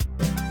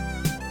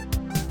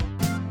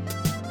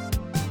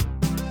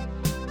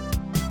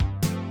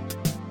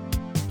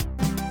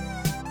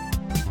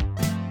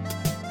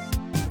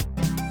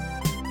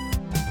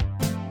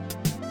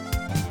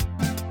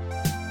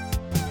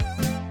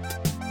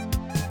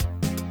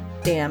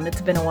Damn, it's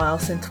been a while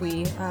since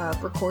we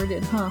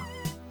recorded, huh?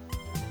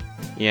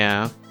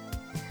 Yeah.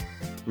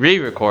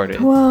 Re-recorded.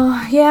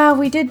 Well, yeah,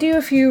 we did do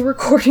a few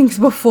recordings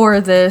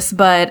before this,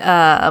 but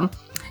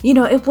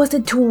it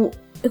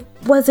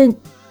wasn't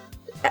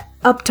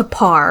up to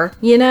par,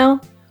 you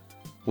know?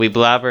 We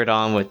blabbered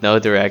on with no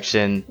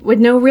direction. With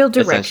no real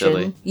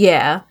direction.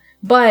 Yeah.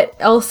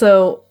 But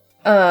also,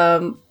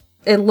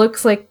 it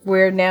looks like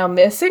we're now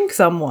missing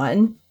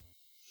someone.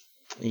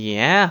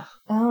 Yeah.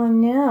 Oh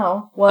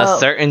no. Well, a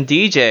certain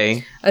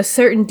DJ.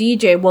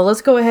 Well,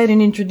 let's go ahead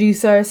and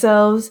introduce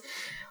ourselves.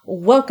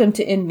 Welcome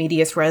to In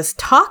Medias Res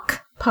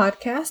Talk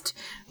podcast.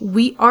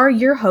 We are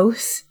your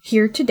hosts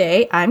here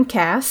today. I'm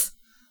Cass.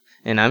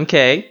 And I'm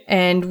Kay.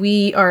 And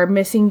we are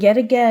missing yet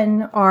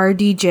again our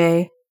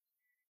DJ.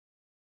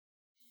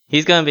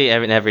 He's going to be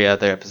in every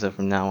other episode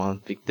from now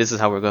on. This is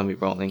how we're going to be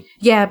rolling.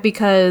 Yeah,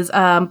 because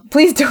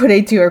please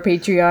donate to our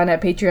Patreon at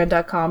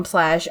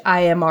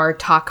patreon.com/IMR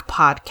Talk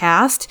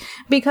Podcast,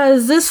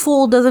 because this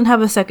fool doesn't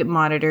have a second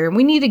monitor.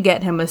 We need to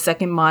get him a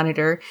second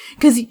monitor.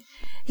 Because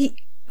he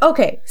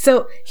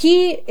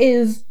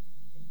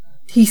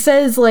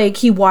says like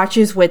he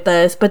watches with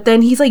us, but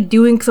then he's like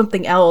doing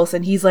something else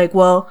and he's like,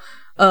 well,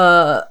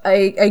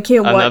 I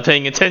can't watch. I'm not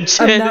paying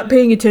attention.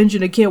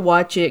 I can't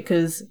watch it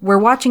because we're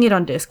watching it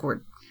on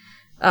Discord.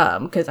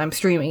 Because I'm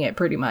streaming it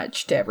pretty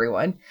much to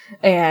everyone.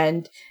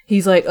 And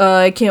he's like,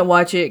 I can't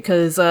watch it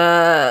because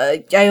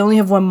I only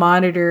have one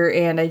monitor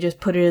and I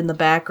just put it in the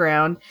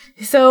background.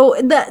 So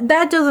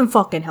that doesn't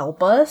fucking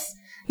help us.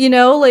 You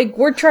know, like,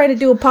 we're trying to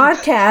do a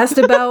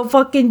podcast about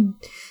fucking,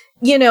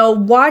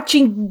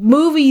 watching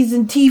movies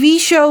and TV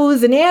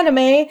shows and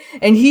anime.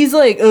 And he's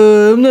like,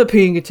 I'm not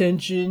paying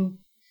attention.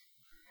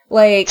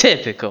 Like,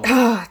 typical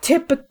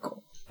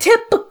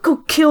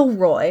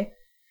Kilroy.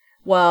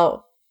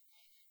 Well,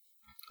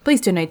 please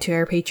donate to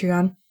our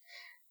Patreon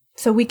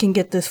so we can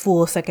get this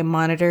fool a second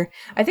monitor.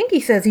 I think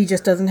he says he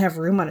just doesn't have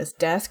room on his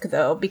desk,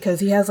 though, because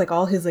he has, like,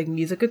 all his, like,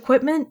 music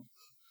equipment.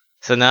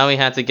 So now we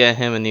have to get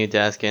him a new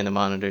desk and a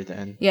monitor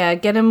then. Yeah,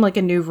 get him, like,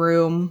 a new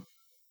room.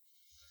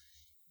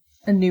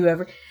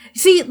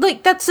 See,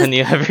 like, that's the... A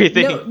new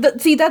everything. No,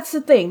 that's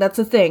the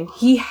thing.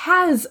 He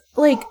has,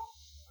 like,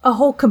 a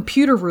whole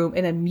computer room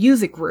and a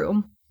music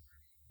room.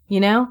 You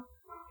know?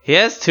 He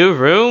has 2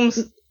 rooms?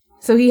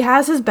 So he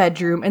has his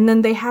bedroom, and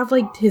then they have,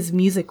 like, his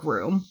music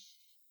room.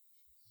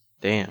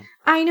 Damn.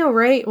 I know,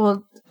 right?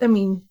 Well, I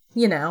mean,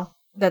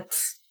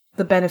 that's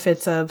the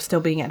benefits of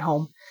still being at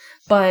home.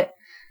 But,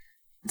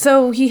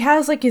 so he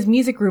has, like, his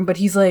music room, but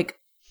he's, like,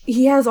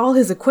 he has all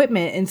his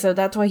equipment, and so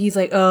that's why he's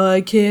like,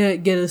 I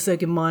can't get a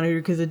second monitor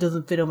because it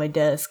doesn't fit on my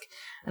desk.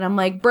 And I'm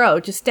like, bro,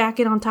 just stack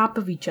it on top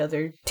of each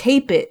other.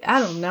 Tape it.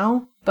 I don't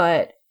know.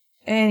 But,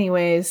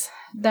 anyways,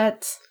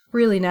 that's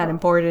really not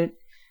important.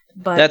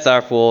 But that's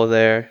our fool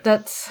there.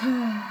 That's...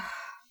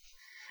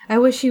 I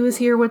wish he was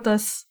here with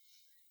us.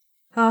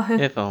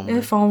 If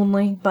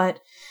only. But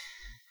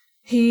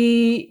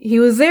he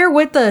was there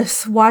with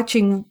us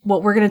watching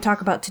what we're going to talk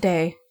about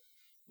today.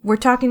 We're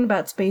talking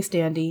about Space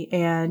Dandy,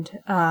 and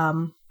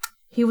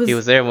he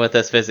was there with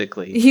us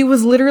physically. He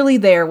was literally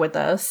there with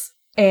us,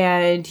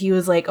 and he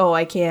was like,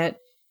 I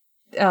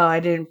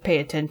didn't pay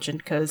attention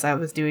because I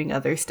was doing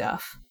other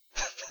stuff.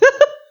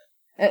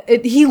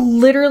 He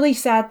literally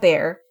sat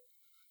there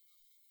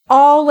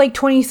all, like,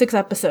 26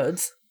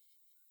 episodes.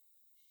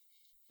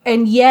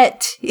 And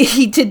yet,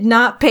 he did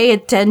not pay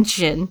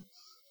attention.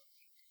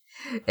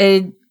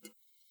 And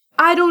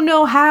I don't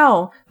know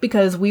how,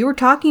 because we were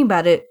talking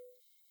about it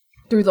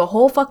through the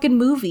whole fucking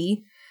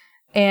movie,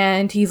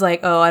 and he's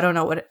like, I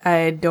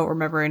don't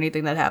remember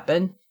anything that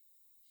happened.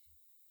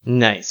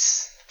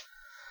 Nice.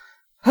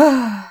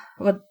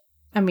 But,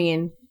 I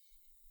mean,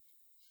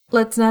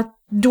 let's not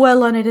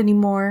dwell on it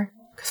anymore,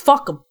 'cause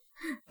fuck him.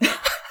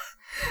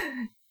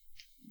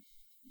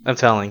 I'm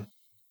telling.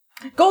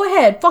 Go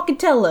ahead, fucking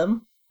tell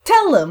him.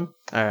 Tell him.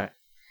 Alright.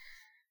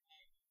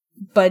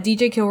 But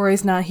DJ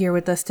Kilroy's not here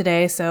with us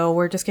today, so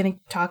we're just gonna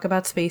talk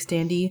about Space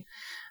Dandy.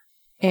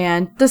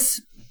 And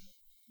this,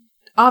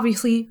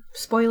 obviously,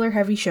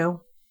 spoiler-heavy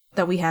show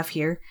that we have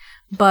here.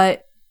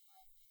 But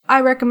I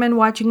recommend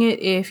watching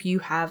it if you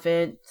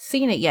haven't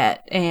seen it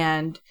yet.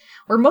 And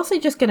we're mostly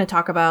just gonna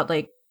talk about,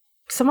 like,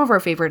 some of our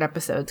favorite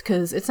episodes,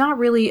 because it's not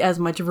really as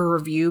much of a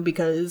review,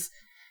 because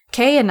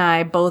Kay and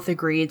I both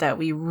agreed that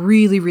we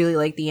really, really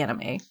like the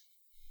anime.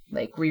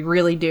 Like, we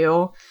really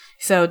do.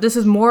 So this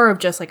is more of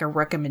just, like, a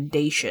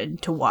recommendation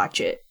to watch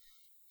it.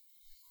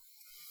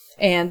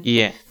 And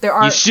yeah,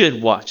 you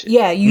should watch it.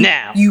 Yeah,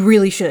 now. You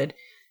really should.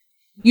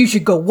 You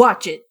should go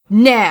watch it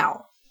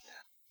now.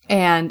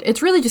 And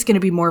it's really just going to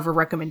be more of a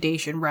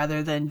recommendation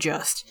rather than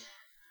just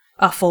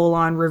a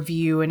full-on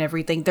review and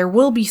everything. There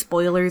will be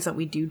spoilers that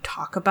we do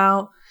talk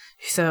about.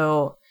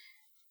 So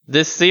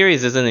this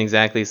series isn't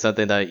exactly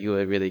something that you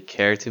would really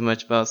care too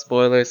much about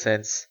spoilers,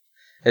 since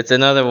it's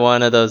another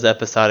one of those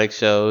episodic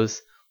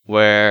shows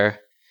where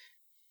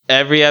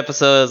every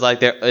episode is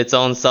like its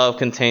own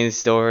self-contained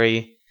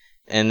story,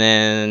 and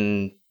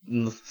then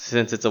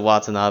since it's a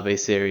Watanabe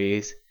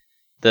series,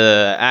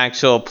 the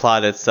actual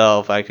plot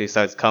itself actually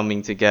starts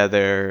coming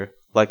together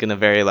like in the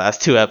very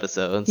last 2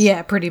 episodes.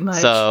 Yeah, pretty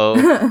much.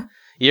 So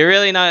you're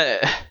really not.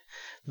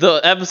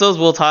 The episodes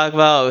we'll talk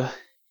about.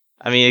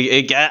 I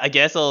mean, I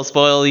guess it'll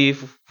spoil you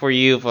for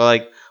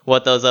like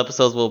what those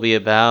episodes will be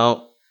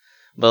about.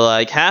 But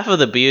like half of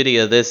the beauty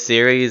of this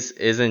series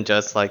isn't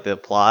just like the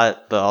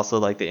plot, but also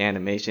like the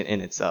animation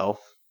in itself.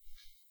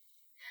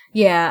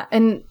 Yeah,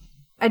 and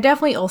I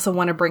definitely also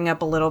want to bring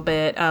up a little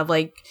bit of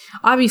like,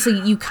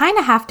 obviously you kind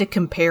of have to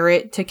compare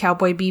it to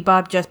Cowboy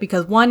Bebop just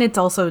because 1, it's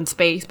also in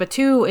space, but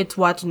 2, it's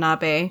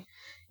Watanabe,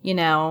 you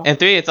know. And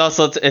 3, it's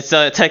also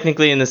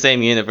technically in the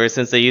same universe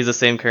since they use the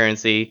same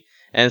currency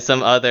and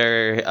some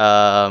other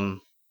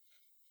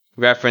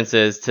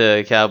references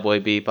to Cowboy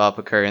Bebop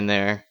occur in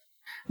there.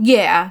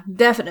 Yeah,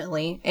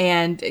 definitely.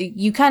 And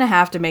you kind of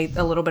have to make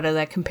a little bit of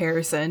that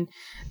comparison.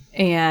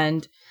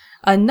 And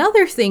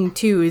another thing,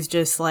 too, is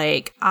just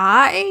like,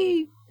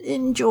 I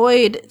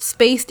enjoyed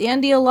Space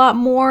Dandy a lot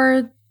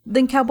more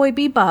than Cowboy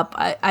Bebop.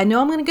 I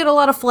know I'm going to get a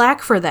lot of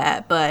flack for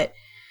that, but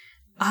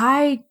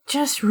I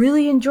just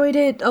really enjoyed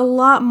it a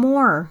lot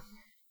more.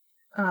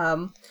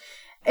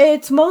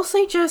 It's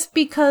mostly just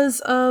because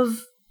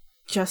of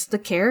just the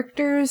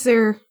characters.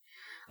 They're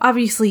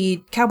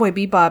obviously, Cowboy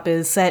Bebop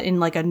is set in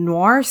like a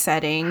noir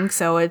setting,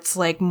 so it's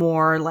like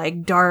more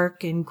like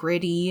dark and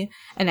gritty,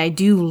 and I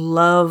do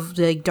love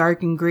like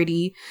dark and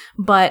gritty,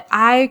 but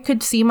I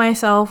could see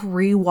myself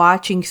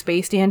rewatching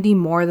Space Dandy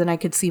more than I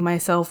could see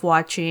myself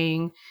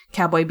watching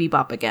Cowboy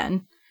Bebop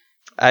again.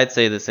 I'd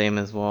say the same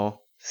as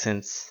well,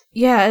 since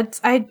yeah,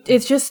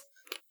 it's just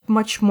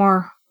much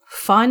more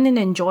fun and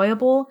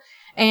enjoyable,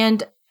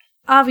 and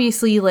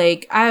obviously,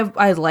 like,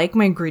 I like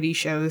my gritty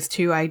shows,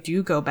 too. I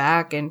do go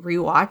back and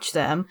rewatch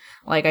them,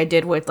 like I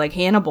did with, like,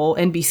 Hannibal,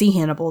 NBC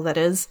Hannibal, that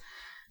is.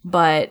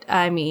 But,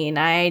 I mean,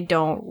 I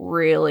don't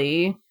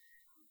really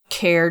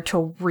care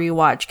to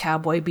rewatch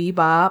Cowboy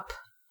Bebop.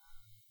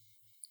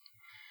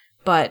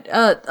 But,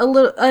 a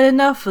little,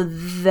 enough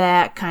of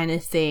that kind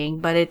of thing.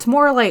 But it's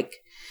more like,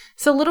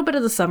 so a little bit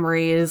of the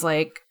summary is,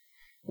 like,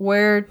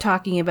 we're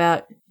talking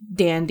about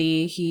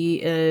Dandy.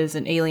 He is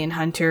an alien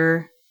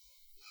hunter.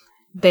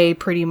 They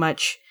pretty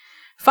much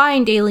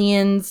find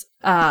aliens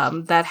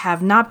that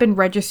have not been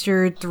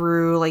registered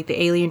through like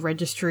the alien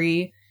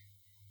registry,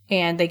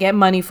 and they get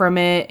money from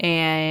it,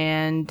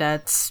 and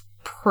that's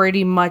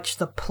pretty much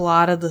the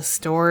plot of the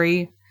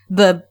story.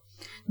 The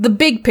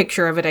big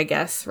picture of it, I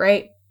guess,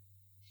 right?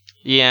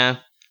 Yeah.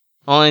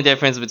 Only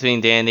difference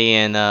between Dandy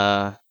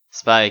and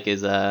Spike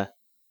is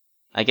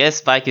I guess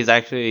Spike is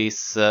actually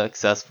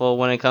successful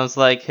when it comes to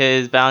like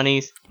his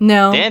bounties.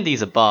 No.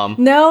 Dandy's a bum.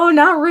 No,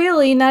 not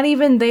really. Not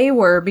even they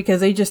were,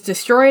 because they just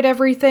destroyed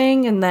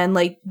everything, and then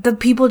like the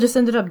people just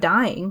ended up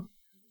dying.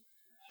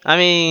 I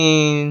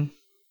mean,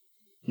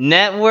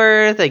 net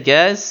worth, I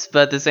guess,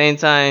 but at the same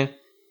time,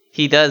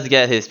 he does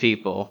get his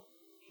people.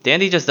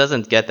 Dandy just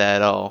doesn't get that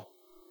at all.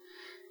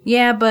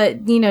 Yeah,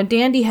 but, you know,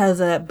 Dandy has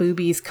a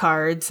boobies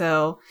card,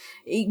 so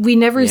we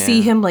never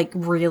see him, like,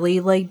 really,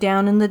 like,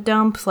 down in the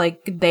dumps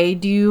like they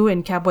do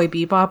in Cowboy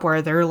Bebop,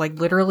 where they're, like,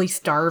 literally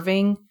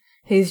starving.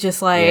 He's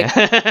just like,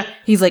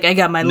 he's like, I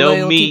got my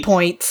loyalty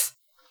points.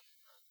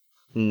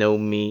 No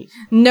meat.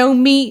 No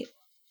meat.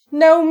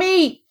 No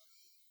meat!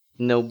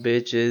 No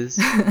bitches.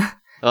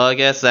 Well, I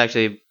guess,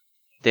 actually,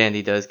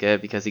 Dandy does get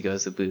it because he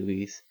goes to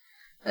boobies.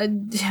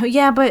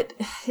 Yeah, but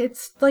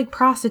it's like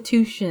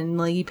prostitution.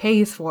 Like, he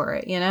pays for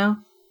it, you know?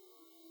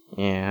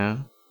 Yeah.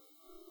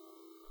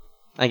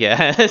 I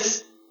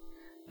guess.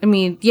 I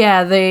mean,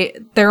 yeah,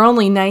 they're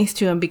only nice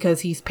to him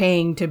because he's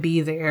paying to be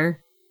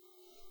there.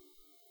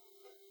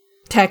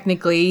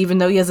 Technically, even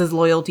though he has his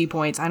loyalty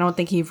points, I don't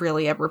think he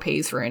really ever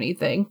pays for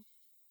anything.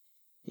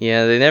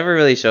 Yeah, they never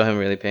really show him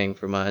really paying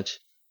for much.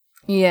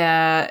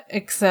 Yeah,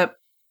 except,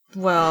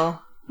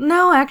 well,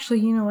 no, actually,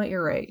 you know what?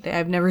 You're right.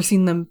 I've never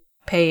seen them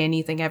pay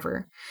anything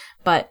ever.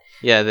 But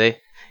yeah, they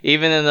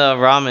even in the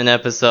ramen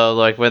episode,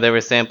 like where they were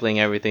sampling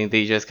everything,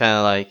 they just kind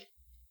of like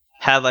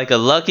had like a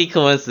lucky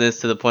coincidence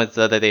to the point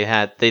that they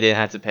didn't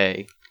have to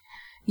pay.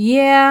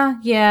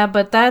 Yeah,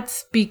 but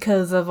that's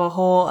because of a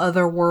whole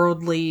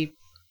otherworldly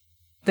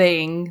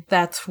thing.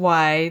 That's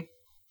why.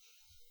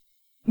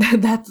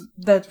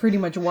 That's pretty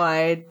much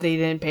why they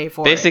didn't pay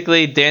for it.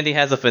 Basically, Dandy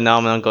has a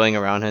phenomenon going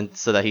around him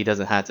so that he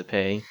doesn't have to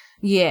pay.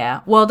 Yeah,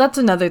 well, that's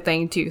another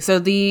thing, too. So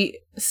the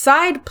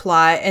side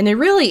plot, and it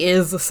really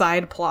is a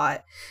side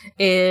plot,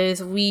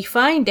 is we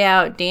find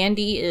out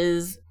Dandy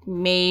is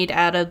made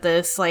out of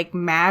this, like,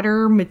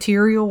 matter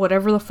material,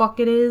 whatever the fuck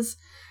it is.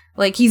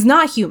 Like, he's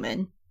not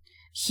human.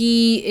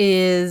 He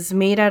is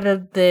made out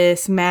of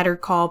this matter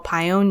called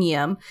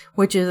pionium,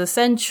 which is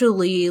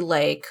essentially,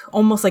 like,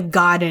 almost like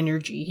god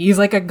energy. He's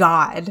like a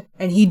god,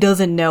 and he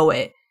doesn't know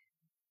it.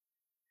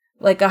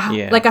 Like a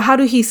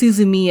Haruhi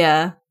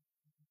Suzumiya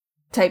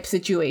type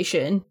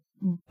situation,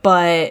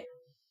 but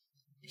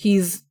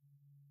he's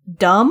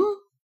dumb?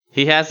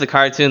 He has the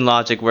cartoon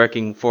logic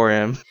working for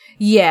him.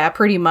 Yeah,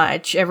 pretty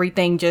much.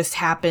 Everything just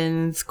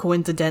happens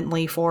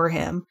coincidentally for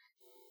him.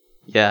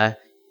 Yeah.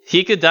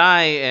 he could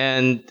die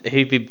and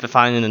he'd be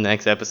fine in the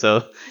next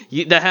episode.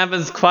 That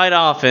happens quite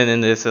often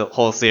in this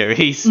whole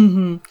series.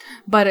 Mm-hmm.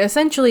 But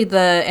essentially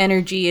the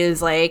energy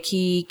is like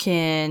he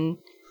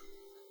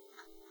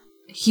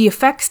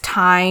affects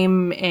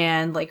time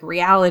and like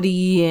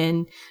reality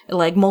and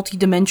like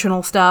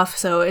multi-dimensional stuff,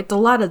 so it's a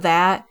lot of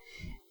that.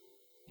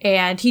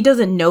 And he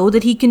doesn't know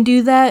that he can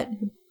do that.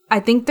 I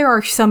think there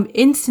are some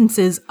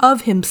instances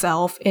of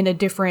himself in a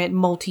different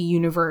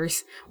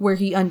multi-universe where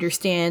he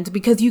understands,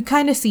 because you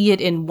kind of see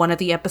it in one of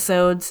the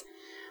episodes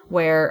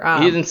where...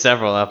 He's in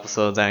several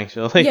episodes,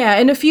 actually. Yeah,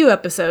 in a few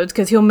episodes,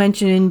 because he'll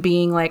mention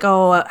being like,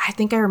 oh, I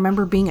think I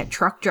remember being a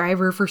truck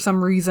driver for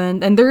some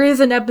reason. And there is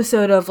an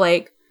episode of,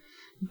 like,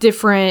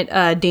 different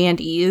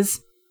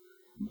dandies.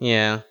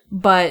 Yeah.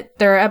 But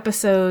there are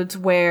episodes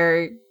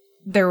where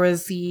there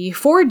was the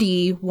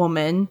 4D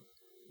woman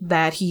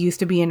that he used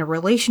to be in a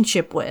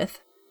relationship with.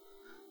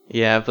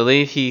 Yeah, I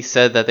believe he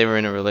said that they were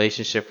in a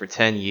relationship for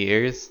 10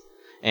 years.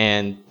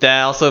 And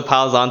that also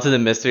piles onto the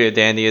mystery of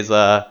Dandy is,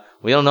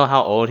 we don't know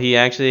how old he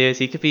actually is.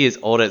 He could be as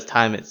old as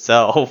time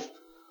itself.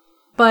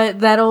 But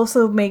that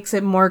also makes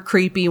it more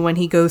creepy when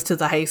he goes to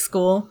the high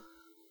school.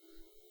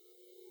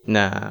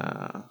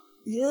 Nah.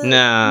 He's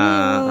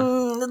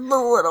not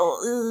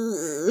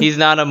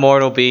a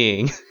mortal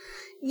being.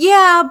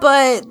 Yeah,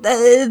 but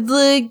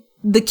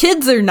the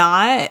kids are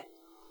not.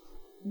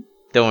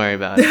 Don't worry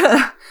about it.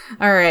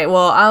 Alright,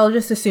 well, I'll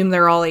just assume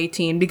they're all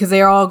 18 because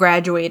they're all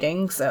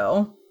graduating,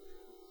 so.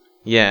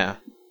 Yeah.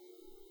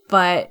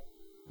 But,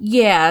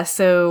 yeah,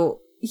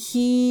 so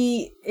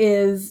he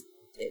is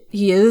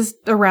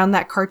around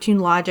that cartoon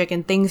logic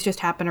and things just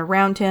happen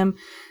around him.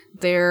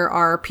 There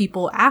are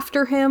people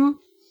after him.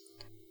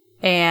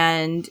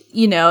 And,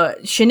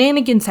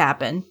 shenanigans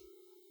happen.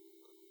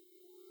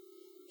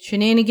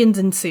 Shenanigans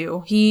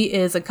ensue. He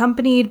is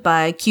accompanied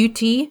by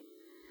QT,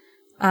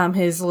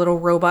 his little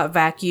robot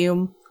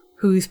vacuum,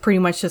 who's pretty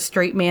much the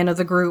straight man of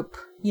the group,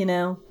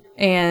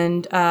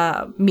 and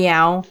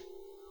Meow,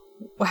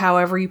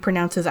 however you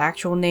pronounce his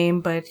actual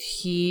name, but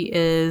he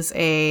is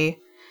a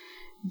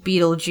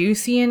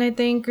Beetlejuicean, I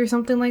think, or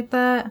something like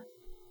that.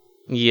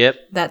 Yep.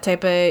 That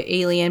type of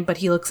alien, but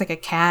he looks like a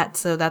cat,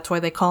 so that's why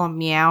they call him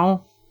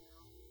Meow.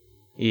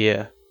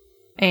 Yeah.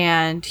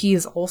 And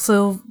he's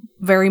also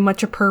very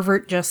much a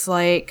pervert, just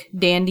like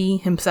Dandy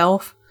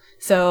himself.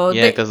 So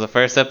yeah, because the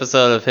first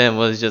episode of him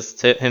was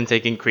just him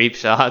taking creep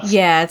shots.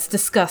 Yeah, it's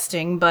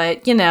disgusting,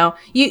 but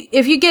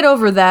if you get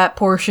over that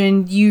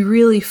portion, you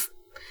really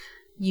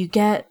you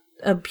get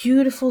a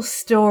beautiful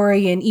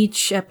story in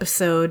each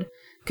episode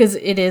because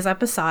it is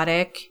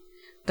episodic.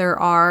 There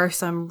are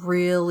some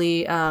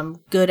really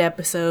good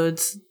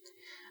episodes.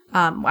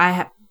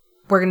 We're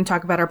going to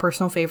talk about our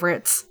personal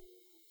favorites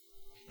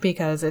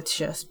because it's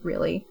just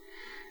really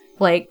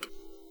like.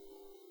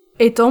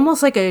 It's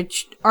almost like a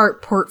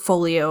art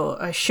portfolio,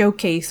 a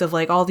showcase of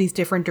like all these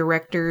different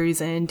directors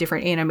and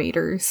different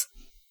animators.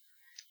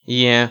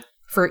 Yeah.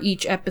 For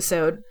each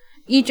episode.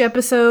 Each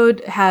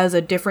episode has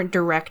a different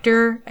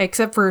director,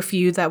 except for a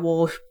few that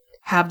will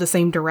have the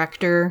same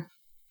director.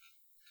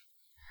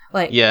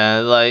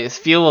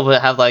 Few will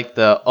have like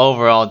the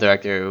overall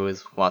director who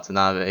is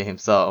Watanabe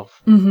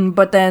himself. Mm-hmm,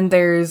 but then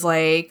there's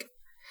like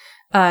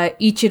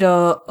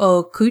Ichiro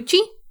Okuchi,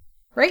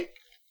 right?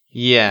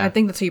 Yeah. I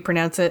think that's how you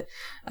pronounce it.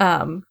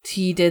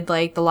 He did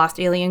like the Lost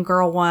Alien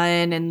Girl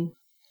one and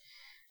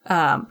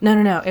no.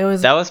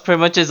 That was pretty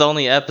much his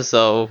only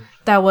episode.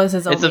 That was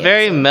his only It's a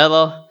very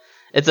mellow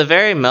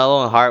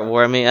and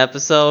heartwarming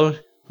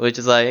episode, which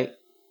is like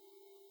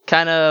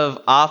kind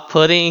of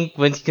off-putting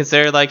when you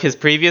consider like his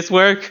previous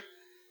work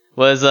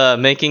was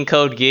making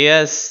Code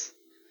Geass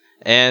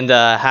and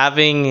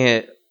having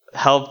it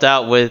helped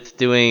out with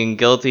doing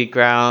Guilty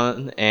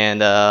Ground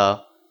and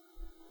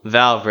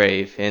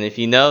Valbrave. And if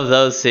you know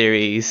those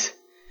series,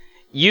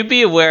 you'd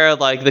be aware of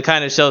like the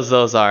kind of shows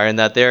those are and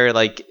that they're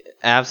like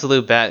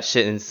absolute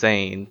batshit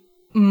insane.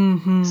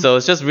 Mm-hmm. So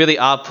it's just really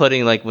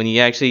off-putting like when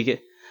you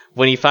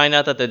find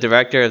out that the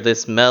director of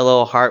this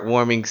mellow,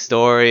 heartwarming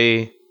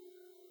story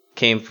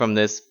came from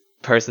this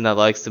person that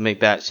likes to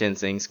make batshit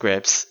insane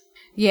scripts.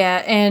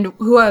 Yeah, and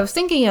who I was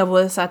thinking of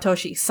was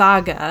Satoshi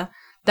Saga.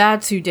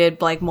 That's who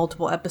did like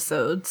multiple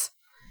episodes.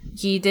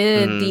 He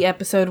did the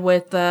episode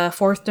with the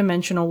fourth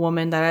dimensional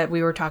woman that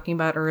we were talking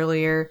about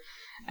earlier,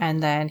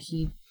 and then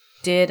he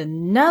did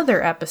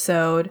another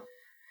episode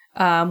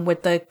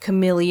with the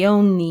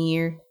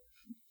chameleonian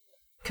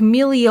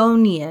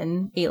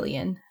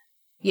alien.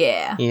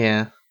 Yeah.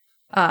 Yeah.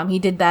 He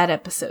did that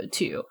episode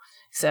too.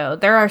 So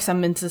there are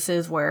some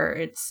instances where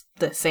it's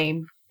the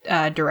same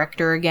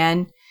director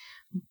again.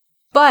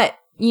 But,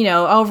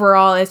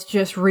 overall, it's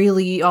just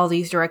really all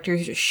these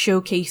directors just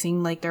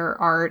showcasing like their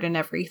art and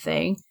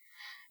everything.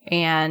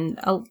 And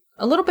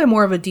a little bit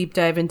more of a deep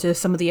dive into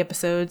some of the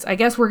episodes. I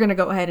guess we're going to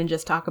go ahead and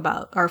just talk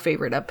about our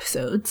favorite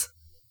episodes.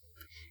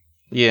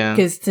 Yeah.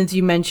 Because since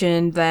you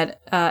mentioned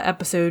that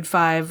episode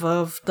 5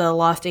 of the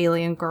Lost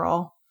Alien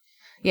Girl.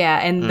 Yeah,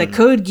 and the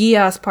Code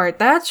Geass part,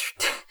 that's...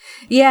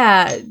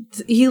 yeah,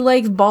 he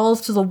likes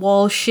balls to the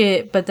wall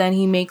shit, but then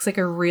he makes like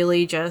a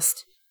really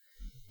just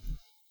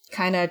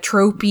kind of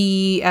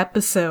tropey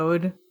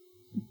episode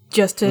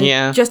just to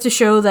Yeah. just to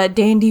show that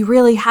Dandy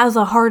really has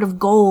a heart of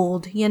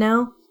gold, you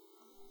know?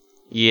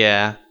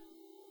 Yeah.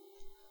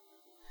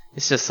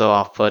 It's just so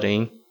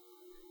off-putting.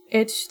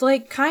 It's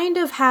like kind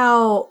of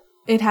how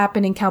it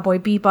happened in Cowboy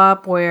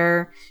Bebop,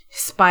 where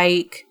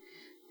Spike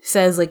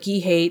says like he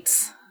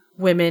hates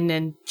women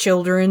and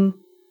children,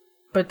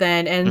 but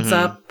then ends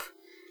up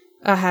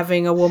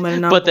having a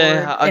woman on board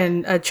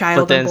and a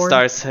child but then on board.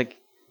 starts like,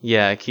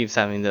 keeps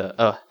having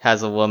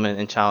has a woman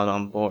and child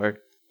on board.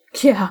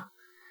 Yeah.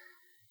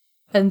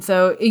 And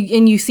so,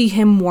 and you see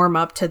him warm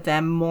up to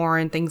them more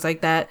and things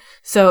like that.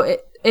 So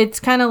it's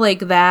kind of like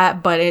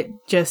that, but it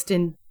just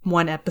in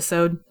one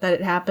episode that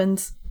it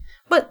happens.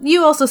 But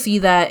you also see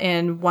that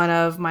in one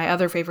of my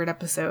other favorite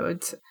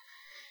episodes.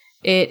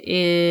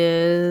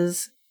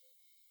 That's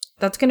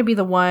going to be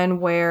the one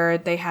where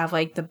they have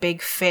like the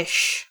big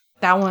fish.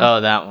 That one.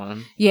 Oh, that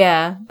one.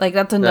 Yeah, like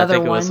that's another one. I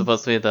think it was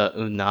supposed to be the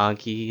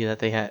unagi that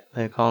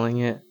they're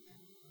calling it.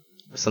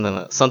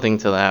 Something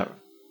to that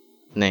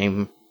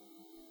name.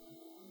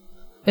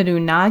 An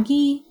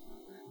unagi?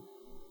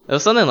 It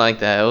was something like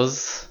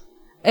that.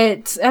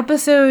 It's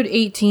episode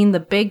 18. The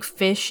big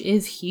fish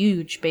is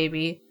huge,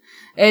 baby.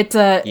 It's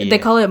they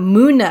call it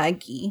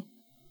Moonagi.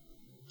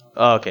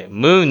 Oh, okay,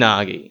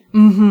 Moonagi.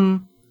 Mm-hmm.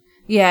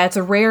 Yeah, it's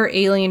a rare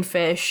alien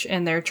fish,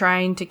 and they're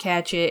trying to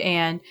catch it,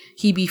 and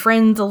he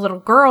befriends a little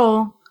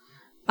girl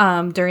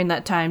during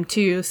that time,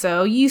 too.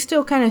 So you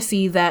still kind of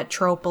see that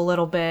trope a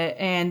little bit,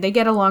 and they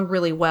get along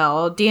really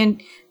well.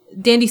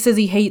 Dandy says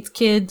he hates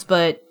kids,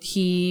 but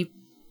he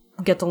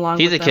gets along with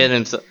them. He's a kid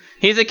himself.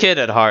 He's a kid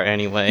at heart,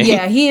 anyway.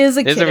 Yeah, he is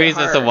a kid at heart. There's a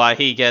reason as to why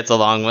he gets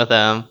along with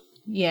them.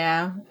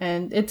 Yeah,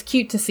 and it's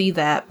cute to see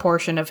that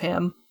portion of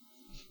him.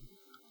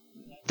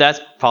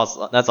 That's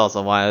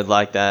also why I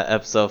like that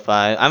episode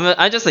 5.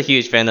 I'm just a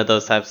huge fan of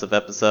those types of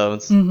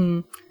episodes. Mm-hmm.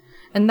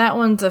 And that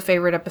one's a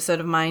favorite episode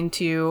of mine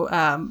too,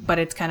 but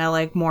it's kind of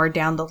like more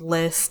down the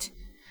list.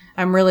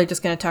 I'm really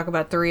just going to talk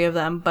about 3 of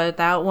them, but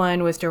that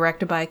one was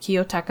directed by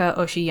Kiyotaka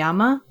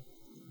Oshiyama,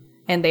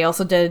 and they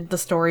also did the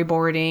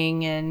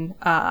storyboarding and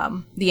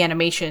the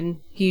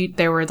animation.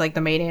 They were like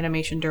the main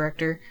animation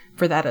director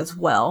for that as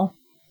well.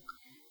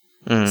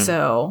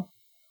 So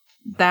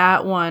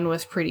that one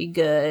was pretty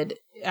good.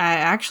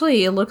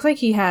 Actually, it looks like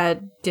he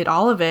did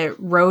all of it.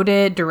 Wrote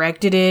it,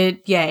 directed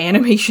it. Yeah,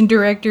 animation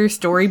director,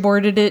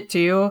 storyboarded it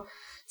too.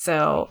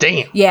 So,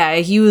 damn. Yeah,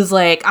 he was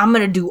like, I'm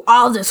gonna do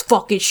all this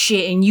fucking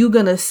shit and you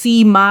gonna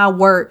see my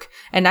work.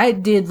 And I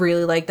did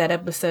really like that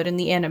episode, and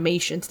the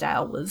animation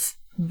style was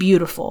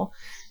beautiful.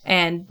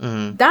 And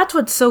that's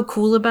what's so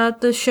cool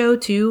about this show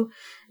too,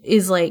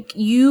 is like,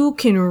 you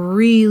can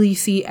really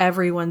see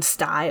everyone's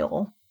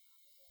style.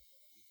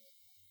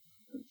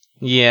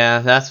 Yeah,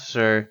 that's for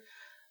sure.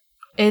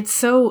 It's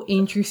so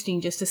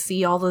interesting just to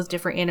see all those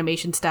different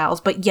animation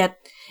styles, but yet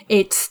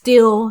it's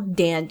still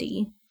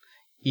Dandy.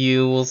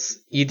 You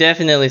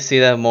definitely see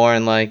that more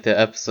in like the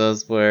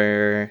episodes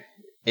where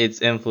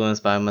it's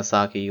influenced by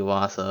Masaki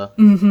Yuasa.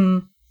 Mm-hmm.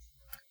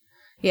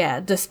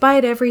 Yeah,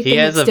 despite everything,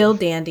 it's still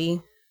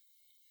Dandy.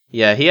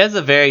 Yeah, he has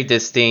a very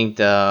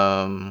distinct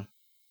art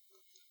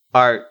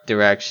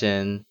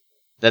direction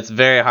that's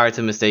very hard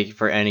to mistake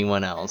for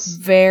anyone else.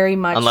 Very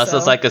much unless so.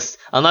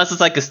 Unless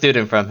it's like a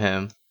student from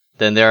him,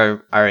 then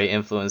they're already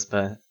influenced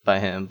by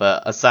him.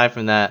 But aside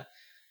from that,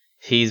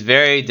 he's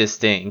very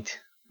distinct.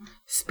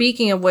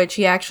 Speaking of which,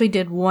 he actually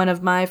did one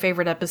of my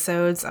favorite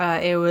episodes.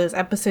 It was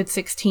episode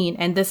 16,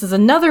 and this is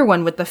another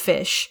one with the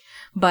fish.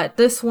 But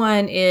this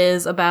one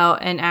is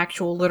about an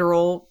actual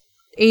literal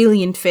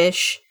alien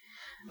fish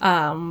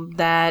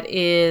that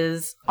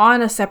is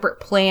on a separate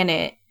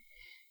planet.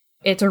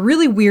 It's a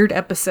really weird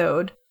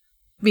episode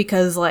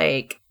because,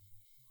 like,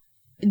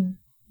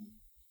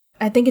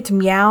 I think it's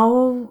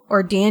Meow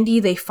or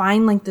Dandy, they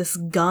find, like, this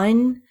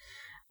gun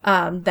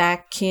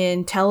that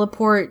can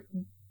teleport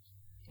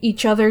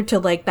each other to,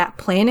 like, that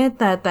planet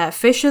that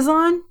fish is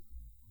on.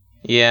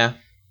 Yeah.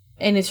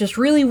 And it's just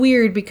really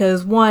weird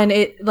because, one,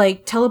 it,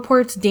 like,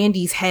 teleports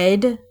Dandy's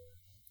head,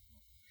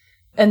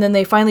 and then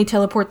they finally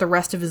teleport the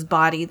rest of his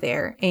body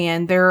there.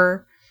 And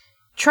they're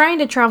trying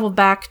to travel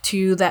back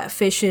to that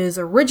fish's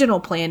original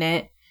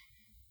planet,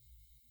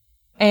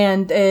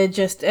 and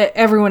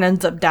everyone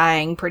ends up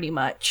dying pretty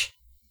much.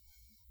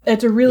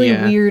 It's a really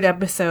weird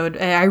episode.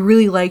 I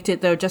really liked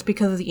it though, just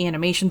because of the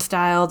animation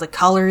style. The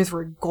colors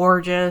were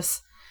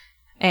gorgeous,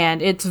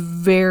 and it's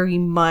very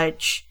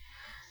much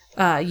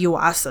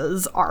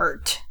Yuasa's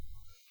art.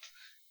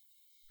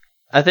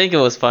 I think it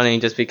was funny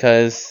just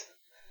because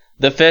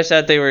the fish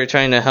that they were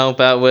trying to help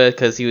out with,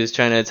 because he was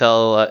trying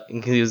to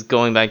he was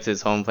going back to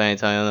his home planet,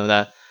 telling them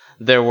that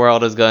their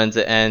world is going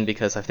to end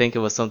because I think it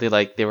was something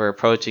like they were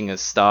approaching a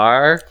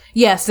star.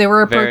 Yes, they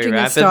were approaching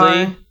a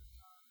star.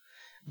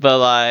 But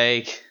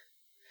like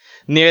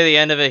near the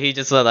end of it, he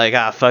just went like,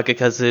 fuck it,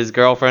 because his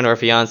girlfriend or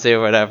fiance or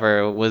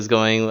whatever was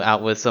going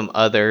out with some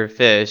other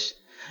fish.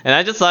 And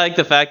I just like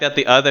the fact that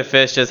the other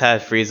fish just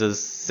had Frieza's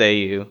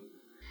Seiyu.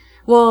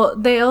 Well,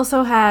 they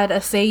also had a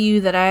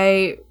Seiyu that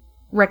I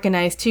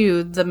recognize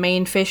too, the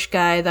main fish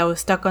guy that was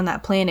stuck on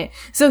that planet.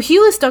 So he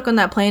was stuck on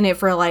that planet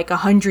for like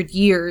 100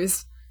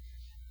 years.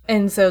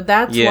 And so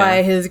that's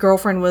why his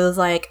girlfriend was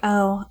like,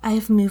 oh,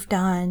 I've moved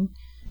on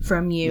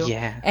from you.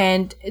 Yeah.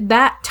 And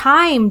that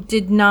time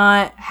did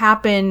not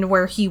happen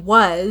where he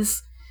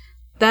was.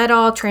 That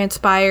all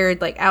transpired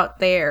like out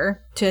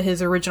there to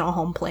his original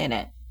home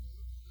planet.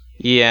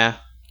 Yeah.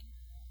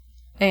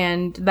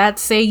 And that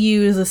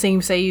Seiyu is the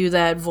same Seiyu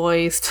that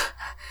voiced,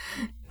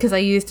 because I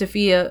used to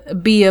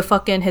be a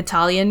fucking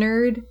Italian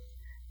nerd,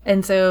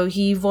 and so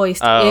he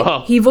voiced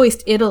he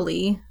voiced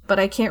Italy, but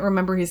I can't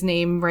remember his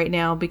name right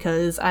now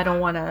because I don't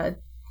want to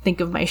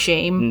think of my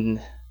shame.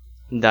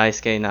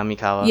 Daisuke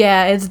Namikawa.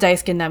 Yeah, it's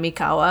Daisuke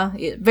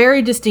Namikawa.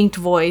 Very distinct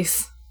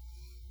voice.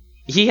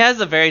 He has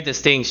a very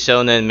distinct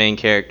shonen main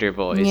character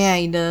voice. Yeah,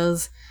 he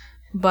does.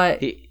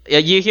 But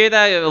you hear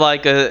that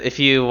like if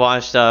you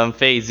watched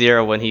Phase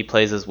Zero when he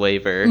plays his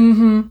Waver.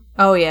 Mm-hmm.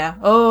 Oh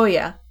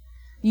yeah.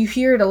 You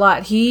hear it a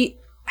lot.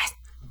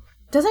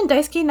 Doesn't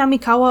Daisuke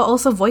Namikawa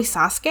also voice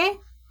Sasuke?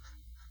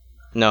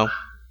 No.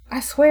 I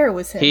swear it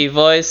was him. He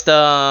voiced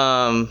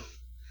the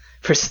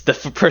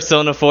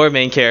Persona 4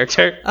 main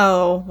character.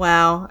 Oh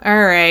wow!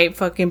 All right,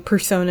 fucking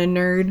Persona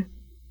nerd.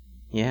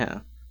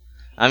 Yeah,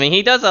 I mean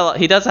he does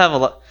have a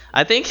lot.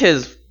 I think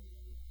his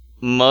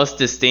most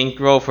distinct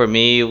role for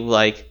me,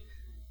 like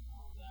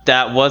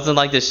that wasn't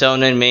like the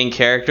shonen main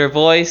character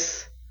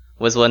voice,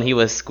 was when he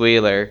was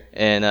Squealer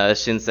in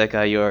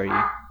Shinsekai Yori.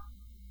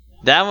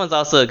 That one's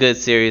also a good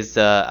series.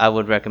 I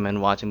would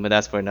recommend watching, but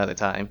that's for another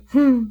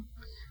time.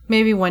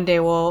 Maybe one day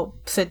we'll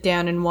sit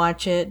down and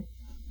watch it.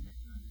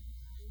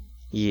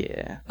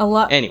 Yeah.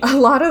 Anyway. A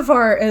lot of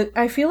our,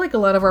 I feel like a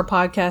lot of our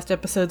podcast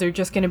episodes are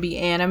just going to be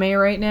anime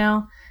right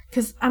now.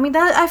 Because, I mean,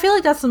 I feel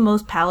like that's the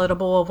most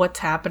palatable of what's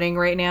happening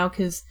right now.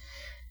 Because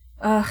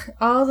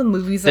all the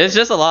movies... There's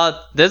a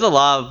lot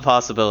of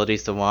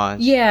possibilities to watch.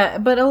 Yeah,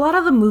 but a lot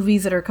of the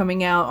movies that are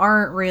coming out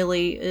aren't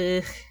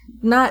really...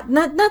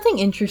 nothing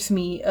interests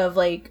me of,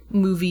 like,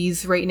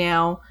 movies right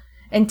now.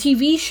 And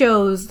TV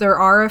shows, there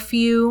are a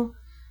few,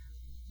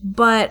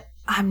 but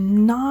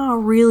I'm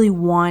not really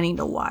wanting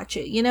to watch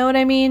it. You know what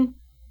I mean?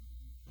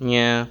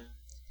 Yeah.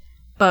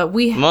 But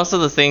most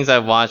of the things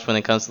I've watched when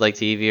it comes to like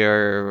TV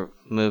or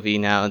movie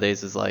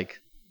nowadays is like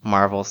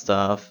Marvel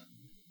stuff,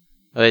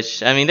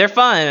 which I mean they're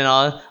fun and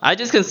all. I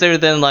just consider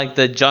them like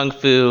the junk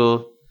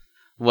food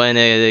when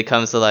it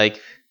comes to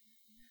like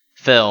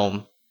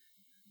film.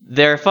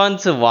 They're fun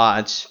to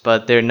watch,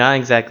 but they're not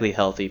exactly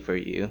healthy for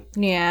you.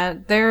 Yeah,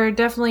 they're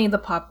definitely the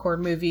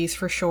popcorn movies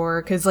for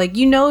sure. Because, like,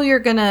 you're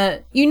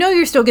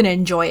still gonna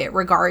enjoy it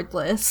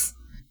regardless.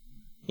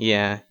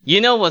 Yeah, you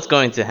know what's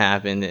going to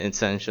happen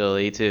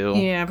essentially too.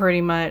 Yeah,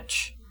 pretty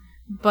much.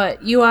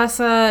 But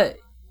Yuasa,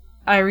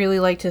 I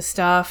really liked his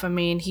stuff. I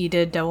mean, he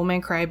did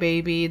Devilman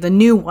Crybaby, the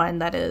new one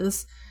that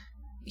is.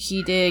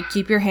 He did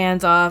Keep Your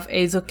Hands Off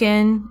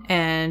Eizouken,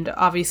 and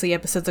obviously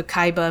episodes of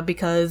Kaiba,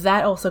 because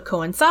that also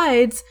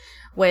coincides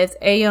with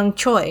Ayoung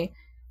Choi.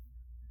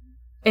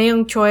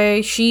 Ayoung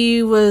Choi,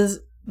 she was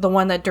the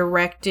one that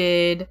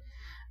directed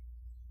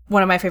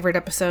one of my favorite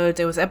episodes.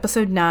 It was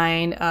episode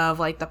 9 of,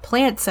 like, the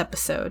plants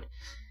episode.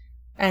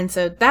 And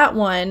so that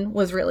one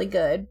was really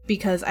good,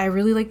 because I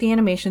really like the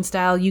animation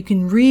style. You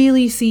can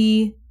really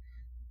see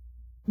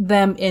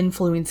them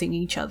influencing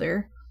each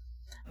other.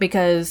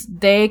 Because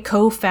they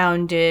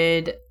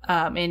co-founded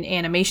an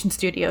animation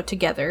studio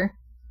together,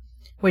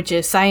 which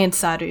is Science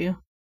Saru.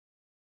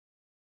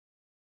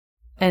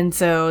 And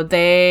so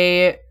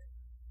they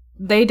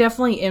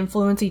definitely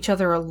influence each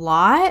other a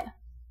lot.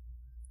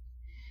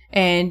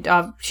 And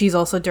she's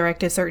also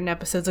directed certain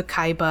episodes of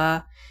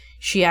Kaiba.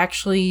 She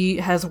actually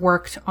has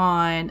worked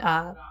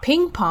on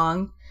Ping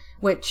Pong,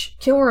 which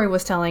Kilroy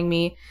was telling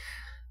me.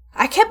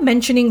 I kept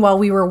mentioning while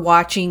we were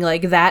watching,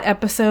 like, that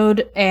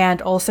episode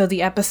and also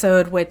the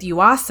episode with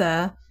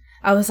Yuasa.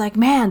 I was like,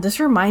 man, this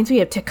reminds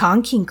me of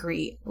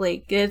Tekonkinkreet.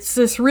 Like, it's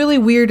this really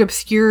weird,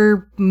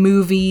 obscure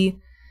movie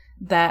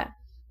that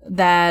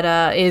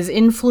is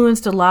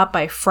influenced a lot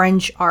by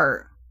French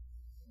art.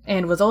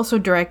 And was also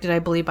directed, I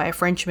believe, by a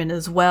Frenchman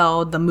as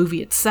well, the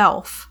movie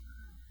itself.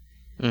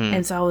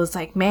 And so I was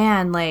like,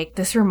 man, like,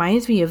 this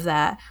reminds me of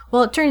that.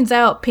 Well, it turns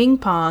out Ping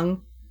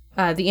Pong,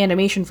 the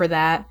animation for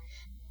that,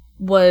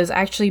 was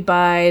actually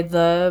by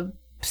the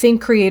same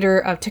creator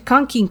of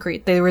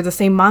Tekonkinkreet. They were the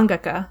same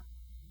mangaka.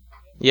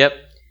 Yep.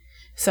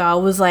 So I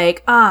was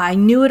like, I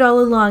knew it all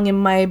along in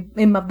my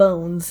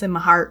bones, in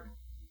my heart.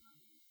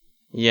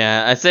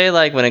 Yeah, I'd say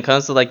like when it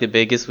comes to like the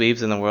biggest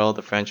weebs in the world,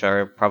 the French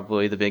are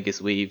probably the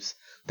biggest weebs.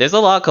 There's a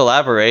lot of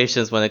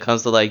collaborations when it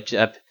comes to like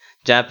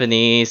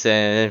Japanese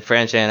and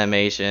French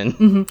animation.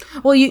 Mm-hmm.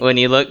 Well, when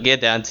you get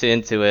down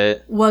into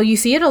it. Well, you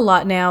see it a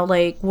lot now,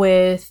 like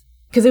with.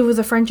 Because it was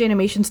a French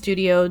animation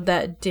studio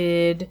that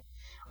did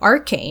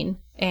Arcane,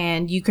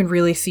 and you can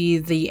really see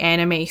the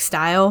anime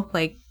style,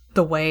 like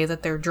the way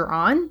that they're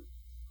drawn.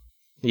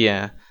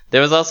 Yeah.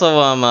 There was also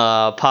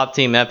Pop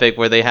Team Epic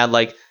where they had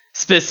like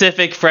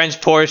specific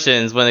French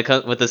portions when it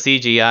comes with the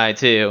CGI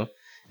too.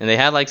 And they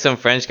had like some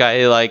French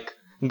guy like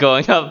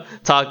going up,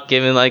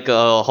 giving like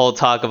a whole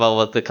talk about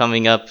what the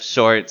coming up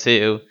short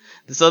too.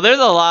 So there's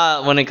a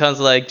lot when it comes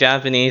to like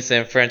Japanese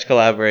and French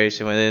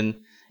collaboration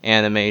within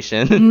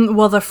animation.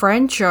 Well, the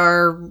French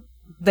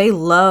they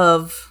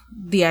love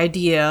the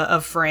idea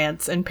of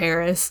France and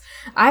Paris.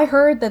 I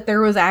heard that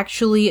there was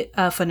actually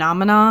a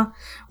phenomena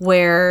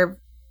where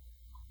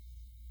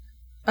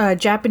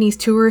Japanese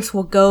tourists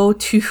will go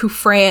to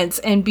France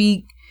and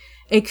be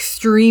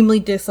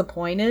extremely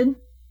disappointed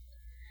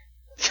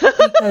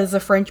because the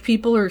French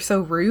people are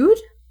so rude.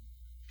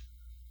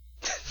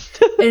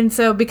 And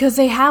so, because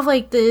they have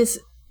like this,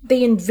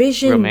 they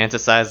envision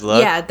romanticized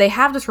look. Yeah, they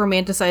have this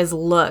romanticized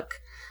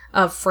look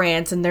of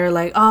France, and they're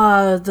like,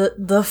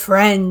 the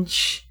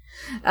French.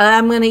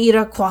 I'm gonna eat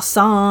a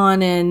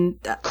croissant and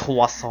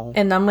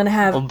I'm gonna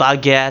have a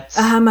baguette.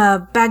 I'm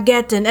a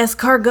baguette and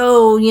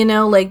escargot. You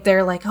know, like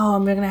they're like, oh,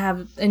 I'm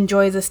gonna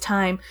enjoy this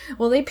time.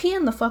 Well, they pee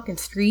in the fucking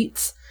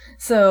streets.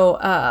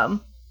 So,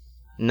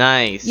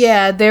 nice.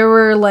 Yeah, they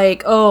were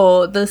like,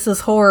 oh, this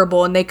is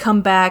horrible, and they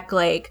come back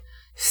like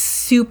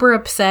super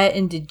upset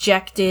and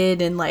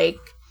dejected, and like,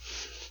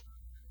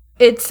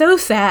 it's so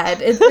sad.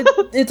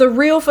 It's a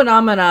real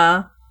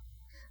phenomena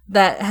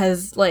that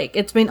has like,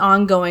 it's been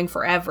ongoing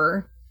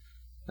forever.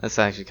 That's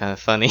actually kind of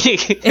funny.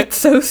 It's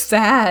so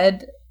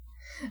sad.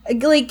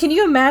 Like, can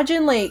you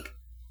imagine, like,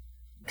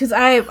 because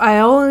I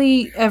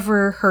only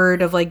ever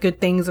heard of like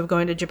good things of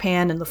going to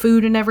Japan and the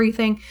food and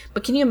everything,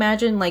 but can you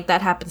imagine like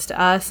that happens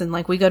to us and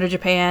like we go to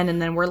Japan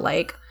and then we're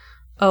like,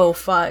 oh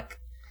fuck,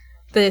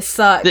 this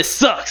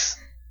sucks.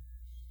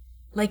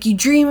 Like, you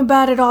dream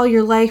about it all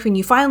your life and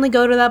you finally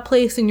go to that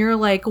place and you're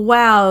like,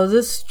 wow,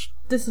 this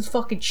is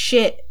fucking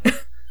shit.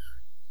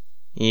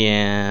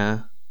 Yeah.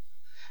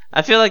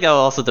 I feel like it'll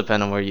also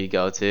depend on where you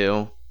go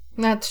to.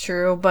 That's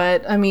true,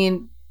 but I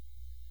mean,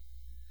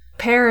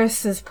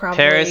 Paris is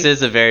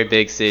a very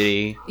big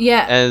city.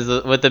 Yeah.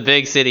 And with the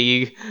big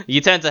city,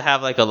 you tend to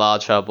have like a lot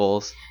of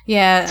troubles.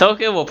 Yeah.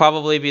 Tokyo will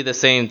probably be the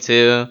same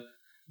too,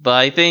 but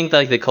I think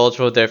like the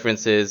cultural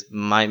differences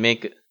might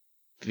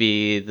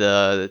be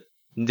the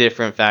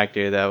different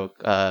factor that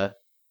will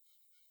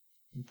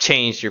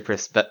change your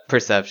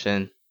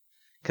perception,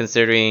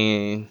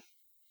 considering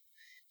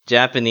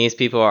Japanese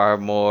people are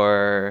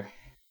more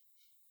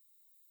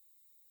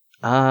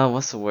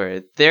what's the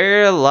word?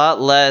 They're a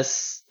lot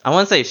less, I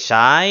wouldn't say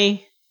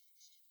shy,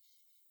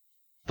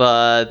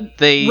 but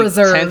they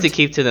tend to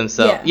keep to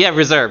themselves. Yeah,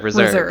 reserved.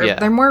 Yeah.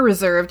 They're more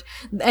reserved,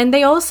 and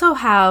they also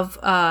have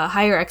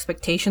higher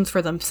expectations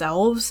for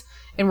themselves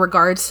in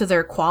regards to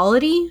their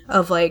quality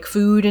of like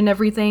food and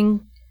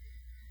everything.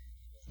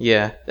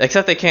 Yeah,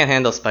 except they can't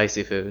handle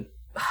spicy food.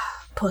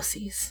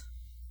 Pussies.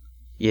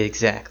 Yeah,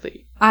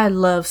 exactly. I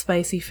love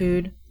spicy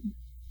food.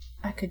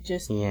 I could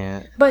just...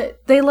 Yeah.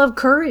 But they love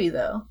curry,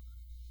 though.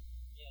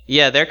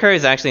 Yeah, their curry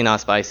is actually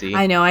not spicy.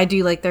 I know, I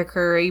do like their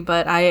curry,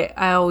 but I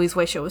always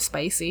wish it was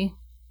spicy.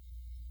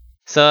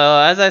 So,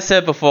 as I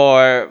said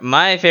before,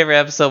 my favorite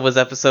episode was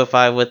episode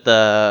 5 with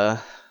the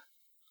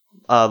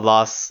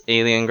lost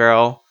alien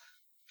girl.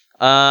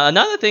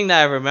 Another thing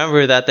that I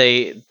remember that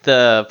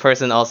the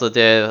person also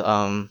did,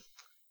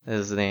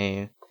 his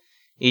name,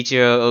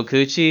 Ichiro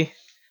Okuchi.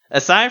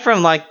 Aside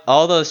from like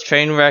all those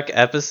train wreck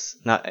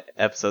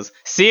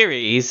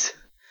series,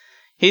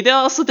 he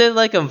also did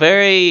like a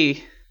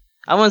very,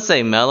 I wouldn't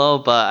say mellow,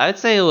 but I'd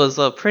say it was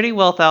a pretty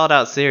well thought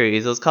out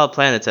series. It was called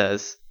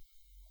Planetes.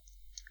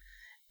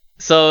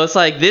 So it's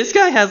like this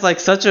guy has like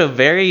such a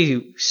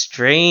very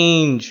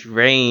strange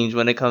range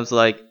when it comes to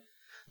like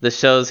the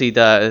shows he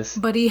does.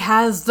 But he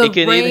has the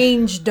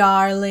range,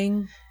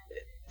 darling.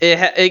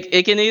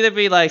 It can either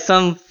be like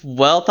some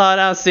well thought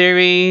out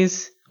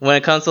series when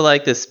it comes to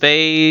like the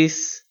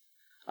space,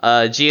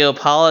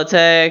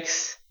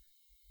 geopolitics,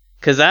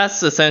 because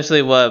that's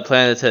essentially what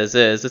Planetes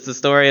is. It's a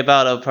story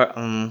about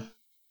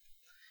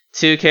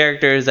two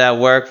characters that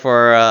work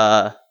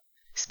for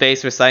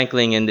space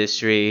recycling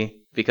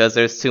industry because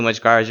there's too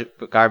much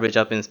garbage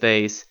up in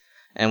space.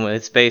 And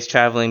with space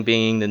traveling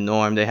being the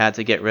norm, they had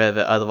to get rid of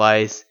it.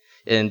 Otherwise,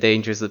 it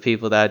endangers the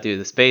people that do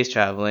the space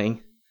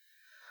traveling.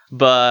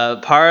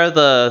 But part of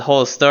the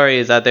whole story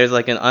is that there's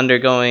like an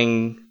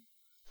undergoing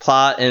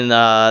plot in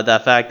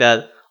the fact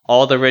that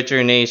all the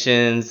richer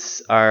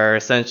nations are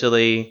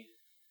essentially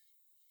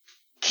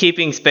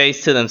keeping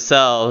space to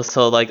themselves.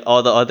 So like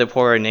all the other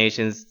poorer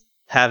nations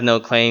have no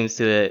claims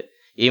to it.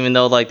 Even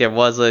though like there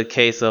was a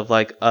case of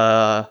like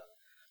a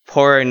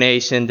poorer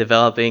nation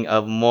developing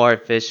a more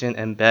efficient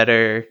and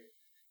better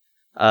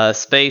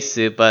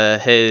spacesuit,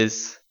 but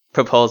his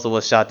proposal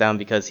was shot down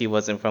because he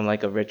wasn't from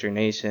like a richer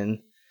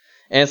nation.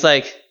 And it's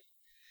like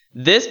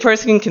this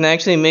person can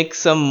actually make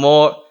a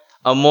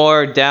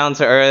more down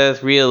to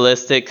earth,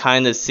 realistic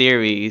kind of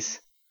series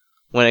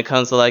when it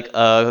comes to like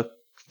a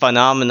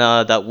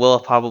phenomena that will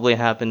probably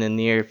happen in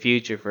the near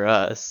future for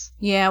us.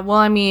 Yeah, well,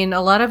 I mean,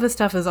 a lot of his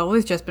stuff has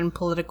always just been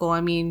political.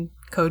 I mean,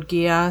 Code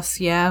Geass,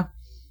 yeah.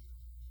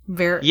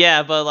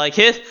 Yeah, but like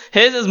his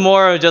is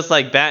more of just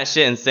like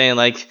batshit insane.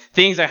 Like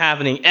things are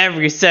happening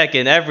every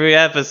second, every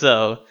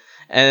episode,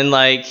 And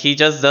like he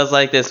just does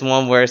like this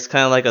one where it's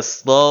kind of like a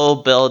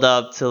slow build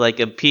up to like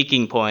a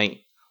peaking point,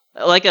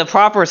 like a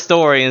proper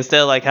story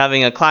instead of like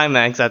having a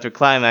climax after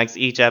climax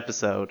each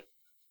episode.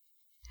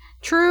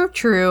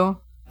 True.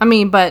 I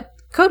mean, but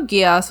Code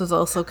Geass was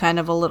also kind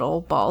of a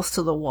little balls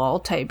to the wall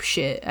type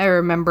shit. I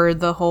remember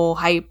the whole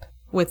hype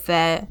with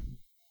that.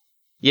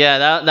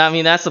 Yeah, I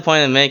mean that's the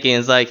point I'm making.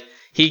 Is like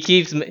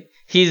he's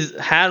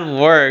had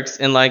works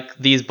in like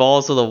these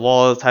balls to the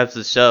wall types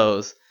of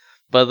shows,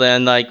 but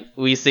then like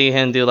we see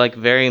him do like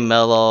very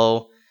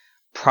mellow,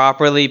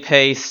 properly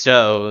paced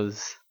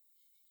shows,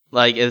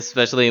 like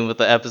especially with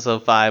the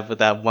episode 5 with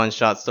that one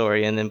shot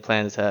story and then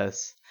Planet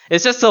Test.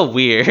 It's just so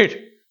weird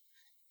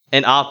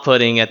and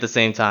off-putting at the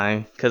same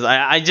time because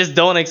I just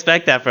don't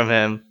expect that from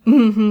him.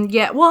 Mm-hmm,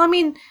 yeah, well, I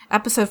mean,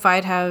 episode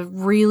 5 had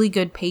really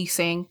good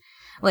pacing.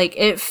 Like,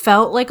 it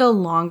felt like a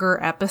longer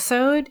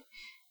episode,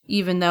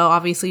 even though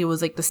obviously it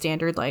was like the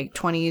standard like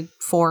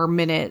 24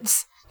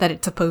 minutes that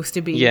it's supposed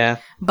to be. Yeah.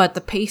 But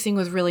the pacing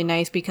was really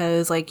nice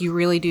because like you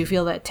really do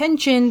feel that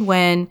tension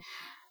when,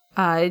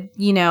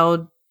 you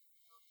know,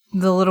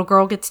 the little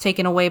girl gets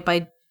taken away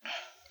by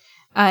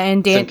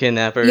and some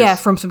kidnappers. Yeah,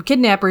 from some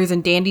kidnappers,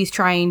 and Dandy's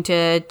trying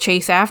to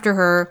chase after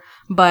her,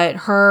 but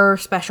her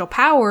special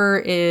power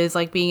is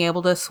like being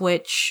able to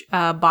switch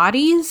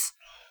bodies,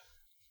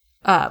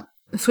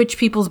 switch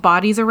people's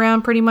bodies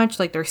around pretty much,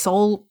 like their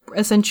soul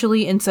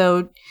essentially. And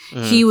so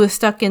he was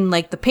stuck in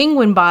like the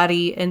penguin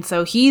body, and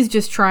so he's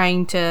just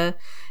trying to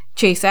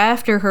chase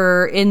after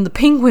her in the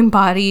penguin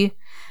body,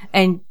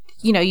 and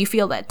you know, you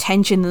feel that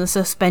tension and the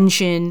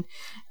suspension.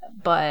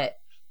 But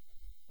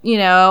you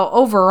know,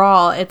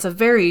 overall, it's a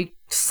very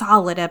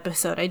solid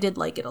episode. I did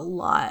like it a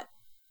lot.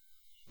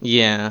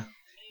 Yeah.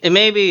 It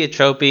may be a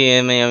tropey,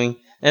 I mean,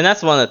 and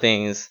that's one of the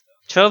things.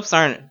 Tropes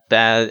aren't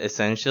bad,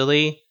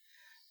 essentially.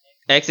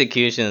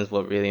 Execution is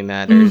what really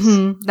matters.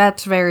 Mm-hmm.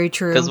 That's very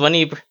true. Because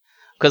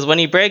when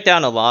you break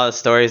down a lot of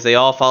stories, they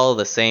all follow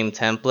the same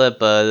template,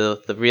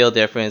 but the real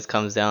difference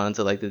comes down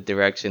to like the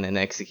direction and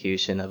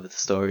execution of the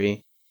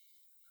story.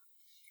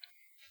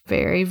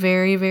 Very,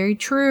 very, very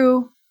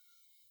true.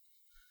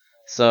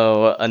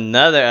 So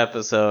another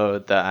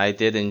episode that I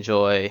did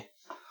enjoy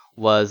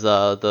was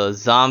the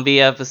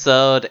zombie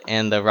episode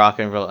and the rock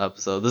and roll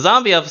episode. The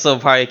zombie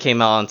episode probably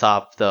came out on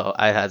top, though,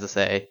 I had to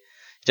say.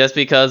 Just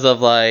because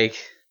of, like,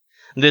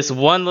 this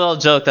one little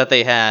joke that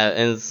they had.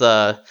 And it's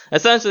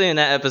essentially in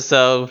that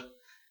episode,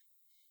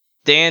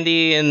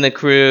 Dandy and the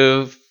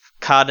crew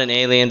caught an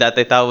alien that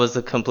they thought was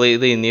a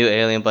completely new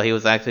alien, but he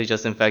was actually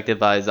just infected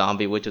by a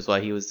zombie, which is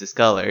why he was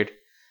discolored.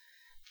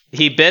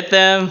 He bit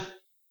them.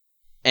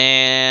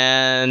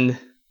 And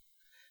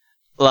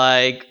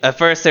like at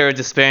first they were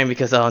despairing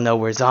because oh no,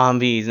 we're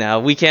zombies now,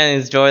 we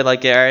can't enjoy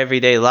like our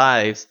everyday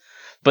lives.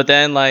 But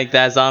then like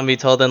that zombie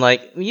told them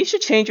like you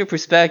should change your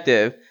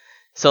perspective.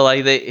 So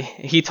like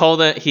he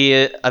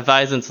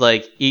advised them to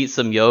like eat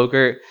some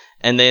yogurt,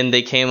 and then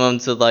they came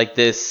onto like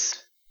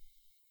this,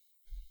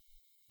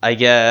 I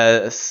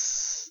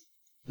guess,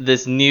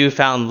 this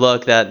newfound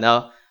look that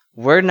now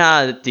we're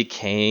not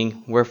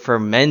decaying, we're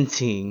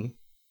fermenting.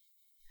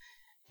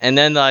 And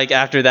then, like,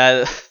 after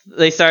that,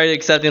 they started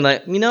accepting,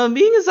 like, you know,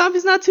 being a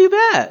zombie's not too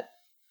bad.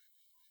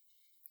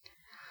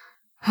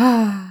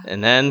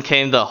 And then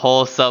came the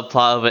whole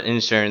subplot of an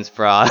insurance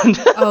fraud.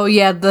 Oh,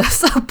 yeah, the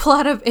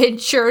subplot of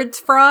insurance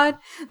fraud.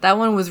 That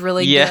one was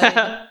really good.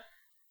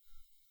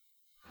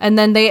 And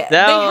then they had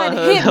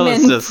hitmen. That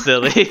was just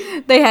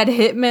silly. They had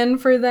hitmen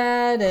for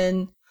that,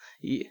 and...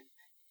 Yeah.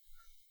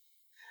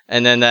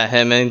 And then that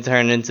hitman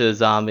turned into a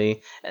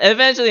zombie.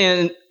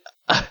 Eventually,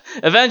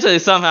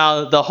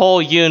 somehow, the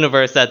whole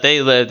universe that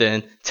they lived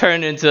in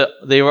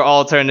they were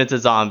all turned into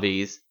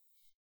zombies.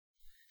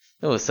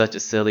 It was such a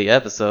silly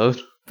episode.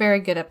 Very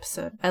good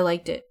episode. I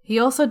liked it. He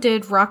also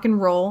did rock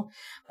and roll.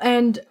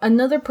 And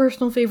another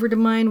personal favorite of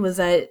mine was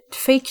that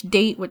fake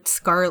date with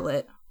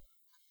Scarlet.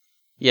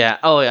 Yeah.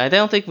 Oh, I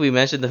don't think we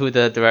mentioned who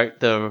the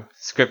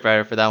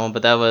scriptwriter for that one,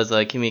 but that was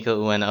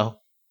Kimiko Ueno.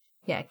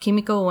 Yeah,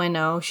 Kimiko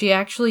Ueno. She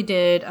actually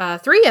did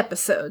 3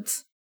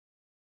 episodes.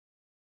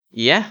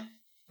 Yeah.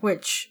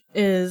 Which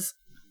is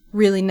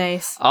really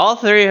nice. All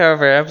 3 of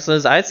her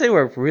episodes, I'd say,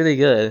 were really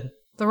good.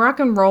 The rock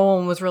and roll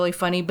one was really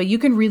funny, but you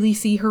can really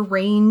see her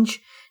range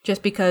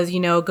just because, you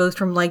know, it goes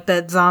from like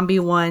that zombie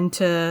one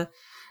to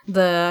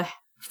the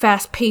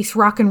fast-paced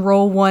rock and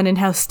roll one and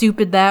how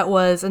stupid that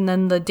was, and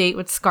then the date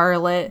with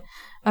Scarlet,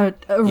 a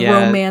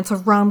romance, a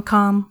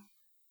rom-com.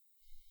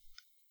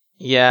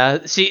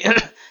 Yeah, she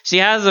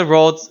has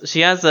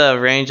a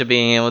range of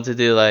being able to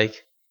do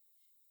like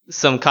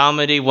some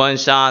comedy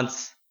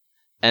one-shots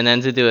and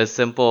then to do a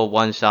simple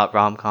one-shot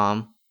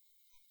rom-com.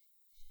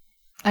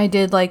 I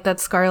did like that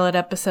Scarlet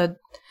episode.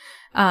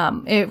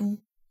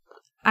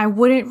 I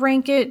wouldn't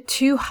rank it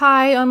too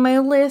high on my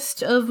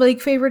list of like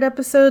favorite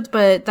episodes,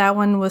 but that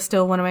one was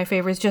still one of my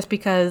favorites just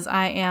because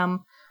I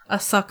am a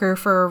sucker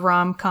for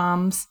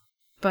rom-coms.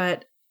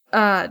 But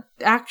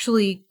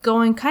actually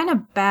going kind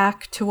of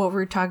back to what we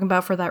were talking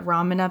about for that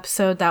ramen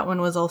episode, that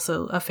one was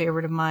also a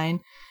favorite of mine.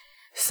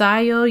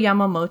 Sayo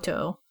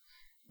Yamamoto.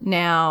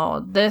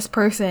 Now, this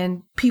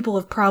person, people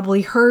have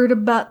probably heard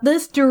about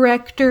this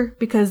director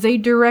because they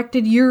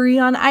directed Yuri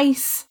on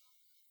Ice.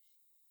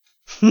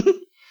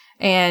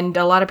 And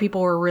a lot of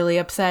people were really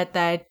upset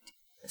that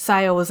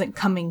Sayo wasn't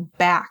coming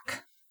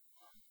back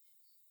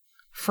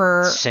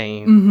for...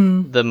 Shame.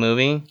 Mm-hmm. The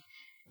movie?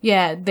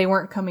 Yeah, they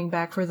weren't coming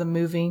back for the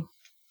movie.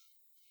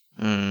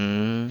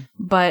 Mm.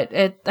 But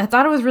I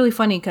thought it was really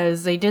funny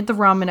because they did the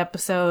ramen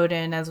episode,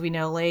 and as we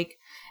know, like,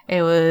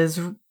 it was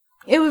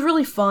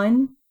really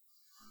fun.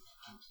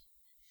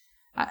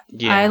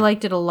 Yeah. I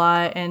liked it a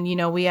lot, and, you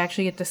know, we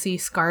actually get to see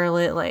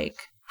Scarlet, like,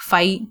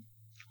 fight.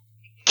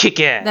 Kick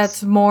ass!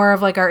 That's more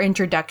of, like, our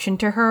introduction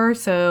to her,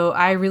 so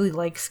I really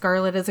like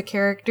Scarlet as a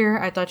character.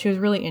 I thought she was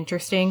really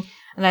interesting,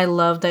 and I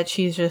love that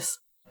she's just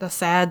a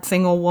sad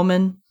single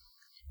woman.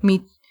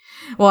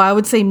 Well, I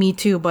would say me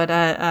too, but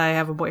I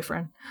have a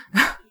boyfriend.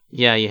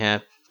 Yeah, you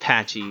have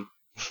Patchy.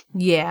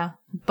 Yeah,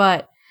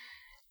 but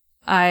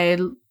I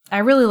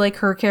really like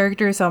her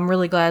character, so I'm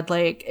really glad,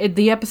 like,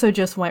 the episode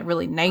just went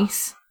really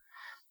nice.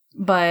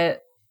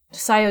 But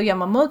Sayo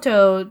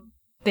Yamamoto,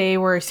 they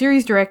were a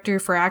series director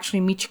for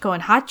actually Michiko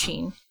and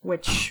Hachin,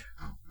 which...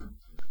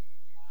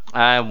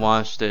 I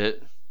watched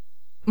it.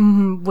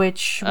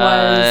 Which was...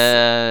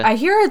 I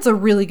hear it's a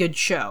really good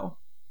show.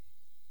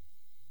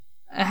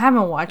 I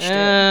haven't watched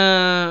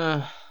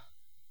it.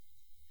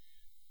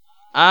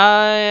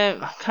 I'm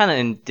kind of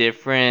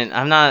indifferent.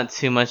 I'm not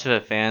too much of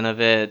a fan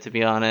of it, to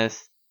be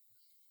honest.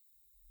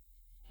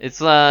 It's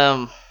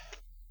one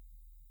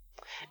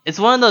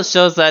of those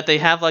shows that they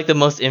have like the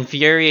most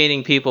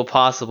infuriating people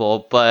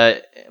possible,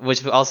 but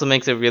which also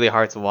makes it really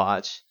hard to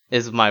watch.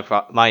 Is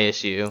my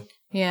issue.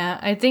 Yeah,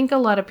 I think a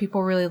lot of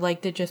people really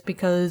liked it just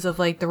because of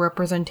like the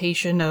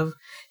representation of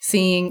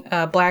seeing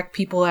black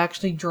people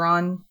actually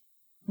drawn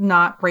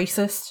not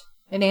racist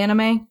in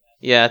anime.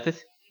 Yeah,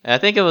 I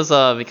think it was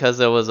because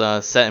it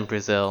was set in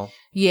Brazil.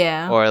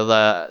 Yeah. Or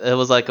it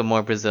was like a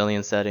more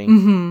Brazilian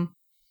setting.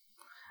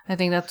 I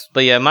think that's...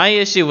 But yeah, my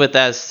issue with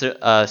that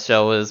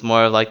show is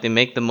more like they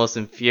make the most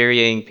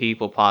infuriating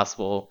people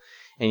possible,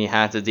 and you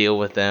have to deal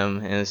with them,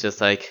 and it's just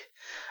like,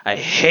 I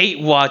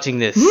hate watching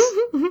this.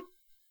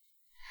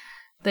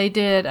 They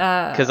did...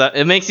 Because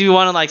it makes you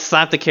want to like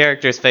slap the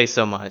character's face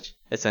so much,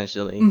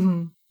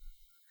 essentially.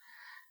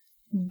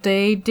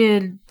 They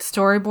did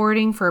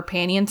storyboarding for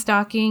Panty and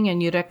Stocking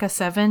and Eureka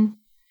 7.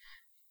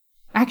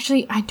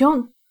 Actually, I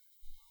don't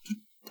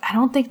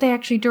think they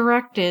actually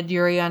directed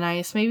Yuri on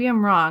Ice. Maybe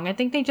I'm wrong. I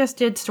think they just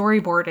did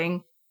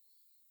storyboarding.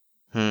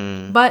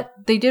 But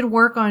they did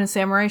work on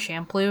Samurai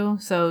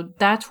Champloo, so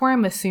that's where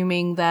I'm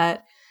assuming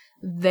that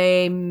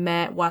they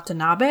met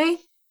Watanabe.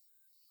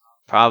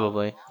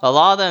 Probably. A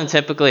lot of them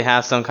typically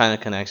have some kind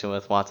of connection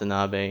with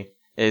Watanabe.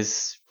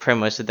 Is pretty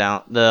much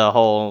the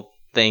whole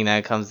thing that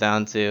it comes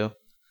down to.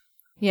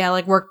 Yeah,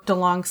 like worked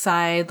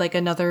alongside like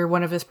another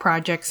one of his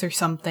projects or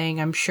something,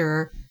 I'm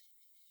sure.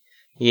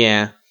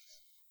 Yeah.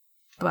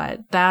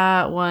 But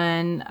that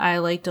one I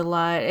liked a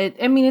lot.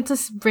 It's a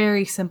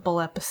very simple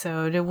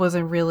episode. It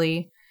wasn't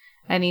really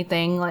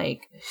anything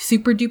like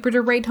super duper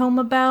to write home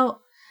about,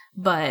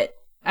 but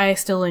I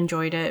still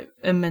enjoyed it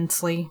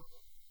immensely.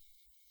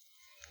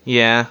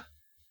 Yeah.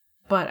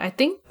 But I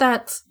think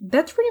that's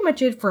pretty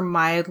much it for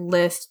my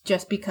list,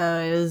 just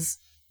because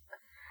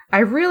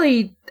I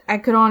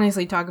could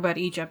honestly talk about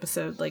each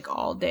episode like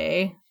all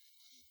day.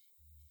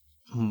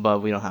 But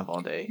we don't have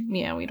all day.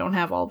 Yeah, we don't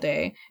have all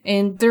day.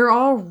 And they're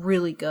all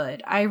really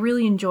good. I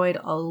really enjoyed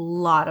a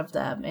lot of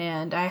them,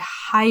 and I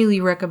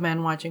highly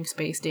recommend watching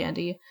Space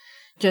Dandy.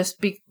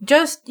 Just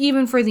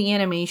even for the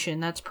animation,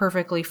 that's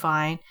perfectly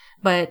fine.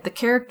 But the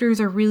characters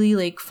are really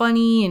like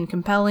funny and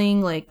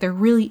compelling, like they're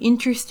really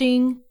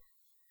interesting.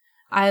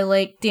 I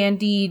like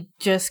Dandy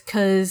just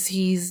cause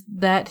he's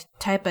that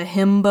type of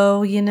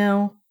himbo, you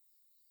know?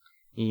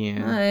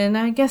 Yeah. And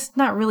I guess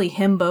not really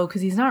himbo,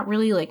 because he's not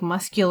really, like,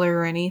 muscular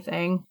or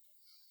anything.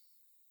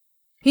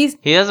 He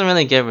doesn't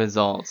really get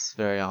results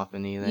very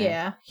often either.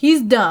 Yeah.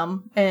 He's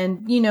dumb, and,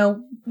 you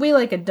know, we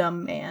like a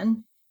dumb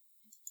man.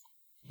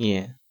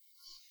 Yeah.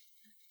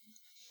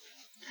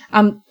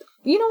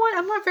 You know what?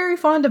 I'm not very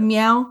fond of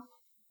Meow.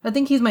 I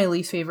think he's my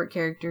least favorite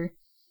character.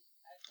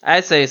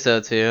 I'd say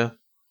so, too.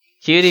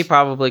 Cutie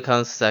probably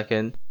comes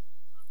second.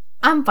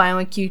 I'm fine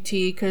with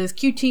QT, because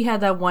QT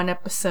had that one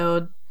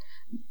episode...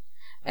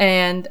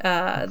 And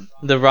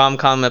the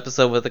rom-com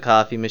episode with the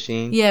coffee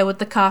machine. Yeah, with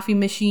the coffee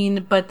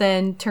machine, but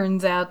then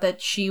turns out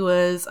that she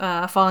was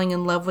falling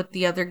in love with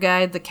the other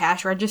guy, the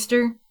cash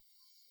register.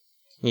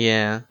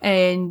 Yeah.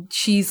 And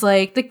she's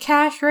like, the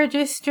cash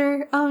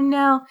register? Oh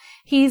no,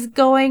 he's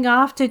going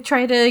off to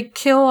try to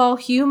kill all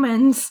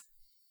humans.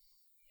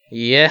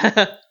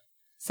 Yeah.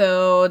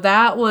 So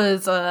that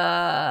was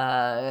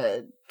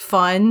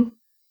fun.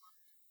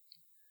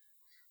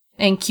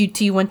 And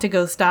QT went to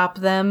go stop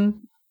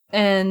them.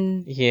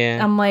 And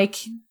yeah. I'm like,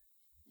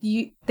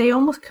 they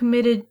almost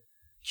committed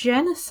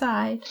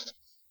genocide.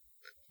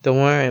 Don't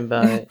worry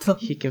about it.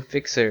 He can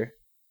fix her.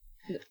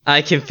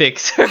 I can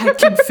fix her. I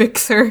can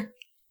fix her.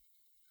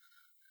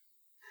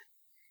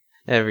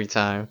 Every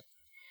time.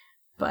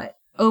 But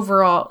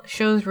overall,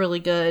 show's really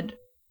good.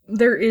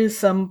 There is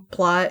some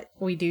plot.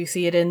 We do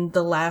see it in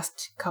the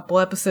last couple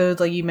episodes,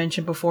 like you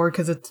mentioned before,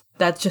 because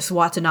that's just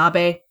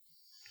Watanabe.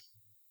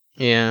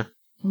 Yeah.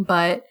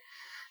 But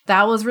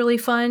that was really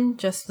fun,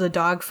 just the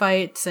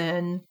dogfights,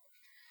 and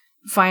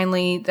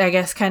finally, I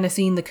guess, kind of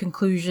seeing the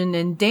conclusion,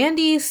 and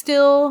Dandy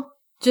still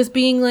just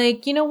being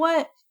like, you know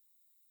what?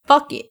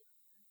 Fuck it.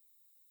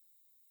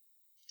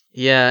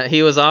 Yeah,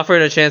 he was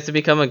offered a chance to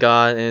become a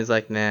god, and he's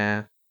like,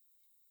 nah.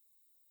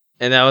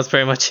 And that was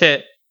pretty much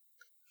it.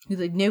 He's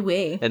like, no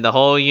way. And the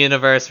whole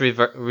universe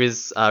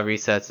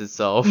resets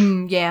itself.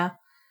 Yeah.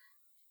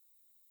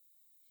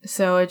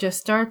 So it just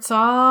starts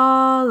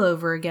all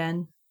over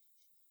again.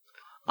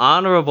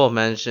 Honorable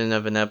mention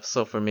of an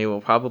episode for me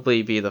will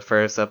probably be the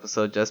first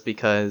episode, just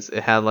because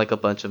it had like a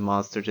bunch of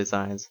monster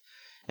designs.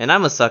 And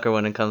I'm a sucker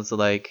when it comes to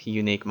like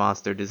unique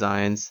monster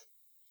designs.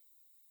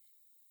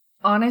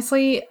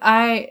 Honestly,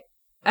 I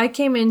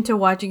came into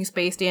watching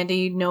Space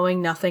Dandy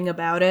knowing nothing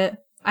about it.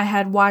 I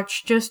had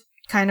watched just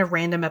kind of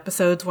random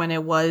episodes when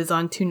it was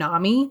on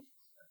Toonami,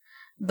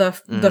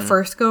 the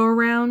first go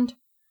around,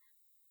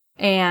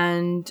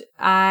 and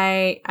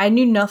I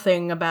knew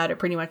nothing about it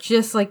pretty much.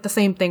 Just like the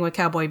same thing with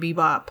Cowboy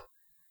Bebop.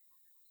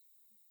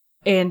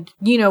 And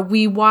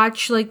we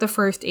watched like the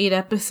first 8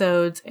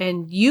 episodes,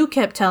 and you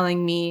kept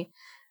telling me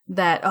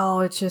that,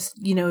 oh, it's just,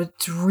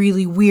 it's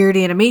really weird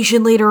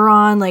animation later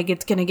on, like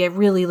it's gonna get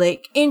really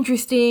like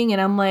interesting,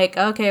 and I'm like,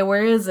 okay,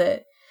 where is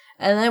it?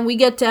 And then we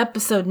get to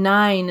episode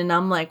 9, and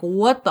I'm like,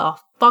 what the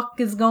fuck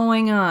is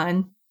going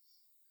on?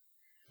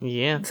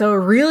 Yeah. So it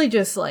really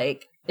just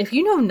like, if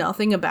you know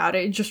nothing about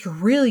it, it just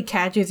really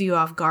catches you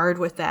off guard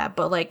with that,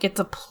 but like it's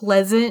a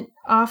pleasant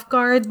off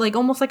guard, like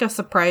almost like a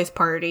surprise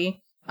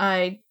party.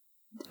 I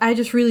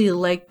just really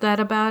liked that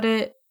about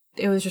it.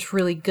 It was just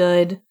really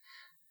good.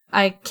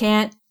 I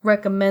can't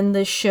recommend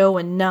this show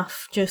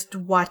enough. Just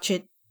watch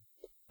it.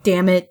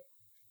 Damn it.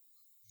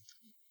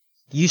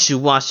 You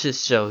should watch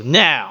this show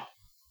now.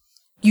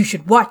 You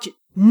should watch it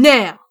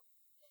now.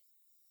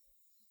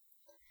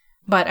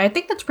 But I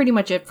think that's pretty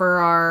much it for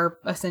our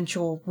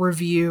essential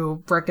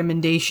review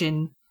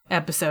recommendation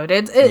episode.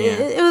 It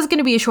was going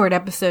to be a short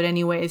episode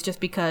anyways, just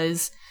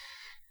because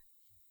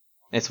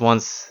it's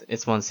one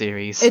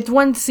series. It's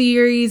one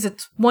series.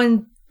 It's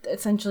one,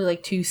 essentially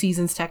like 2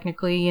 seasons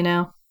technically,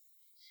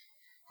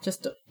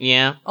 Just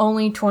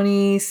only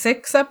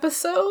 26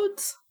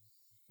 episodes?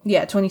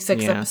 Yeah,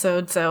 26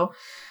 episodes, so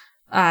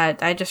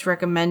I just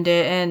recommend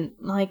it. And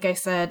like I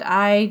said,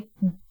 I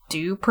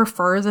do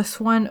prefer this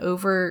one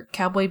over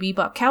Cowboy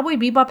Bebop. Cowboy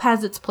Bebop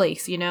has its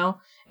place,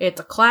 It's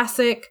a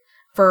classic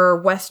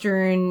for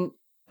Western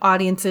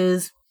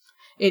audiences.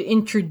 It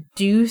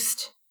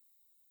introduced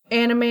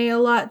anime a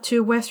lot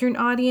to a Western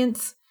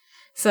audience.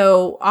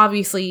 So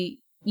obviously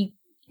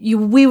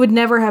we would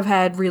never have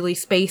had really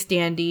Space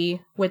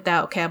Dandy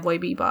without Cowboy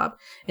Bebop.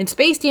 And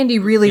Space Dandy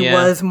really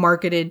was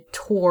marketed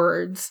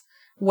towards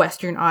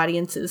Western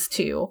audiences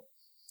too.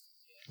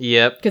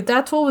 Yep. Because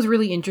that's what was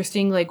really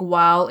interesting, like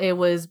while it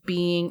was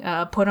being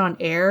put on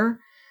air,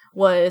 it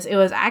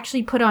was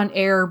actually put on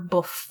air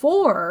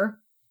before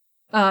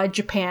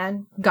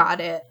Japan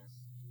got it.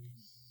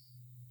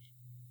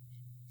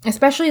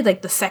 Especially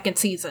like the second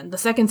season. The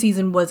second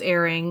season was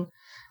airing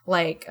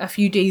like a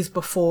few days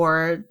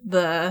before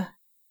the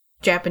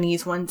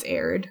Japanese ones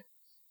aired,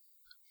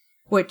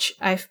 which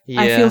I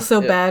feel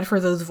so bad for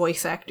those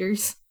voice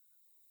actors.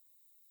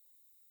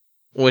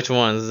 Which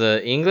ones,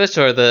 the English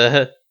or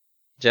the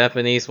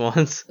Japanese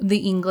ones? The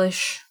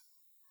English.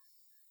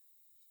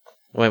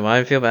 Wait, why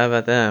do I feel bad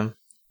about them?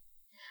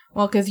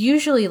 Well, because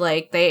usually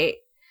like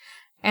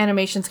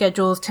animation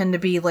schedules tend to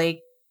be like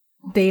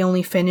they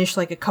only finish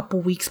like a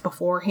couple weeks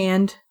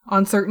beforehand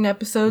on certain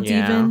episodes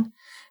even.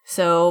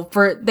 So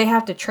they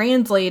have to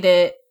translate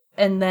it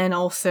and then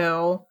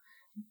also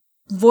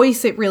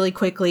voice it really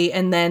quickly,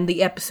 and then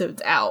the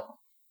episode's out.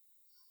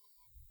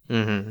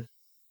 Mm-hmm.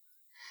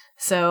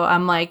 So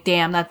I'm like,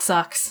 damn, that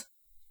sucks.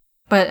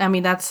 But I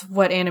mean, that's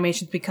what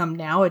animations become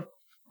now,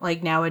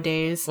 like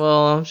nowadays.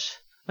 Well,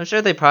 I'm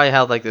sure they probably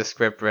had like the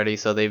script ready,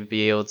 so they'd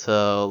be able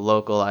to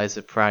localize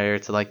it prior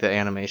to like the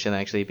animation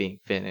actually being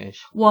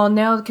finished. Well,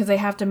 now because they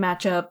have to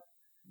match up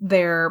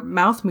their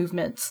mouth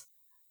movements.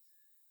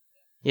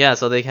 Yeah,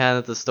 so they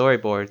had the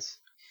storyboards.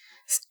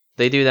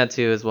 They do that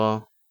too as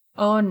well.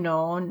 Oh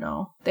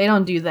no, they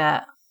don't do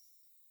that.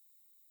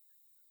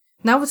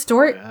 Not with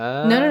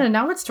No,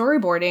 not with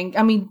storyboarding.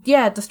 I mean,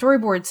 yeah, the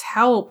storyboards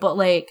help, but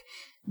like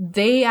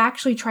they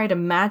actually try to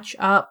match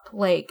up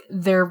like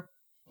their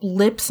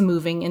lips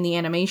moving in the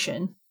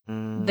animation.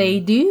 They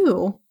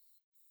do.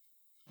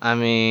 I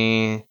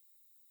mean,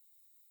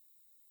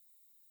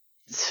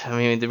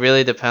 it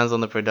really depends on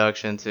the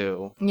production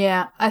too.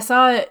 Yeah, I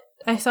saw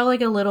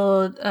like a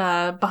little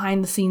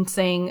behind the scenes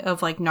thing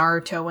of like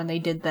Naruto when they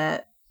did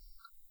that.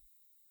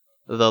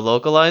 The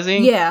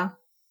localizing? Yeah.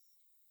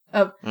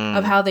 Of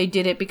how they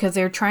did it, because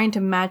they're trying to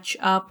match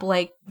up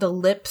like the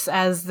lips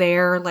as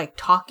they're like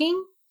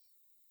talking.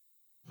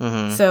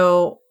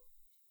 So,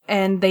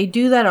 and they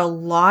do that a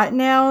lot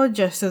now,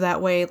 just so that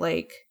way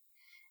like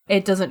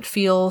it doesn't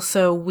feel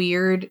so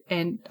weird,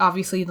 and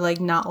obviously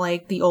like not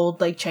like the old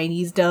like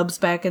Chinese dubs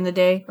back in the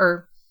day,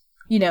 or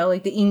you know,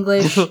 like the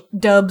English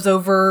dubs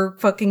over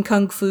fucking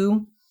kung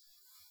fu.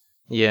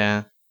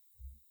 Yeah.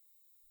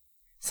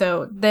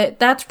 So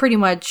that's pretty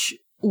much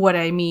what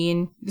I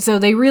mean. So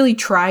they really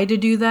try to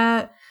do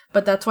that,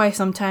 but that's why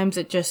sometimes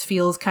it just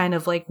feels kind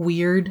of like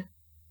weird.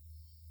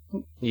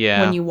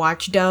 Yeah. When you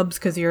watch dubs,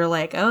 because you're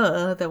like,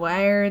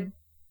 why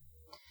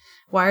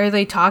are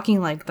they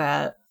talking like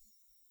that?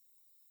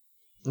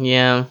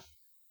 Yeah.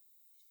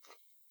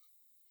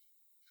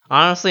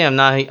 Honestly, I'm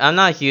not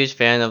a huge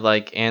fan of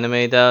like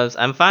anime dubs.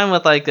 I'm fine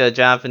with like a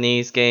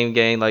Japanese game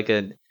getting like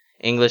an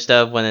English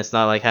dub when it's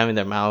not like having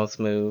their mouths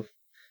move.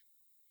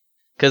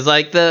 Cause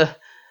like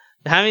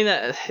having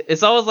that,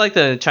 it's always like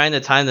the trying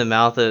to time the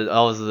mouth. It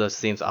always just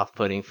seems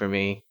off-putting for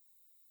me.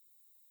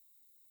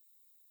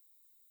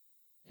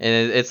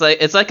 And it's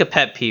like a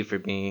pet peeve for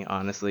me,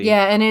 honestly.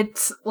 Yeah, and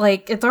it's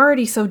like it's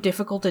already so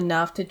difficult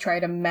enough to try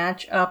to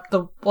match up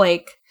the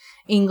like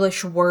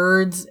English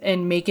words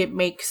and make it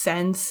make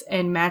sense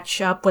and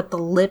match up with the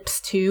lips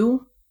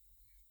too.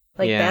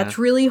 Like that's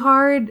really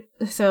hard.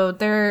 So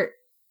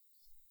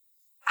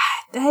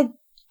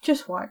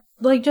just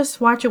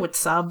watch it with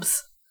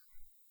subs.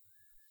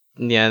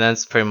 Yeah,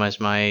 that's pretty much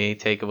my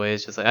takeaway.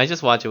 It's just like I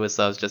just watch it with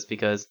subs just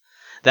because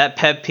that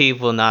pet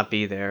peeve will not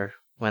be there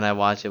when I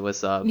watch it with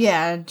subs.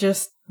 Yeah,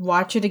 just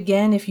watch it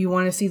again if you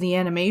want to see the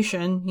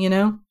animation, you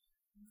know?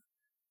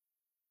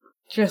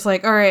 Just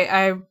like,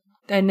 alright,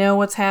 I know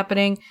what's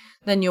happening.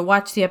 Then you'll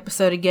watch the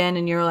episode again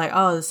and you're like,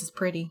 oh, this is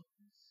pretty.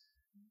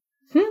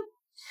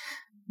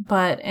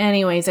 But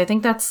anyways, I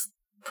think that's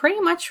pretty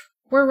much,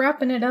 we're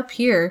wrapping it up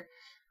here.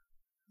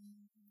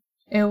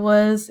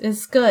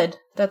 It's good.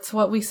 That's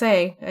what we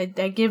say. I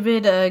give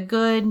it a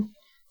good,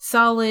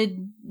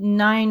 solid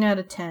 9 out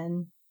of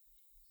 10.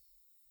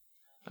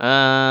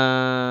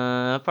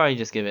 I'd probably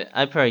give it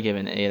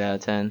an 8 out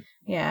of 10.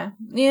 Yeah,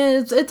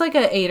 it's like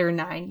a 8 or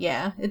 9.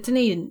 Yeah, it's an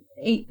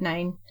 8,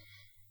 9.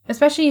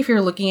 Especially if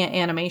you're looking at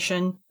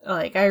animation,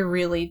 like I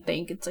really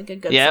think it's like a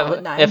good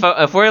solid 9.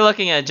 If we're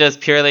looking at just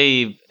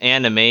purely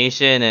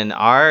animation and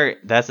art,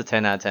 that's a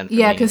 10 out of 10 for me.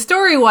 Yeah, because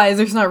story-wise,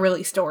 there's not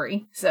really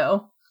story,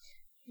 so...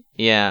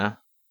 Yeah.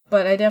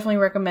 But I definitely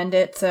recommend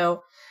it,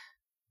 so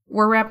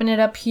we're wrapping it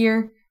up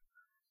here.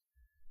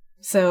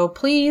 So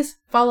please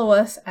follow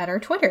us at our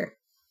Twitter.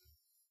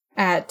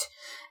 At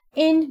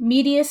In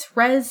Medias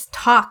Res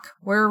Talk.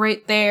 We're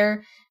right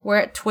there. We're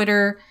at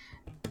Twitter.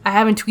 I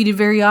haven't tweeted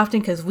very often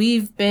because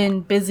we've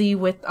been busy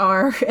with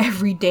our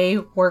everyday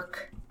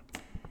work.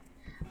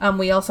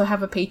 We also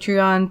have a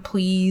Patreon.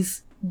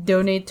 Please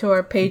donate to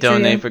our Patreon.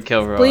 Donate for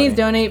Kilroy. Please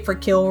donate for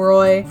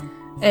Kilroy.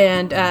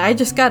 And I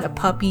just got a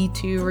puppy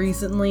too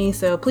recently,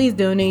 so please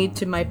donate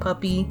to my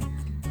puppy.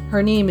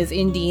 Her name is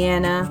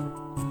Indiana.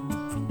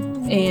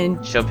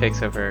 And show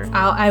pics of her.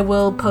 I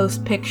will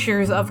post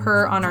pictures of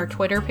her on our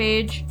Twitter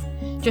page,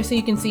 just so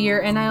you can see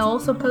her. And I'll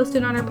also post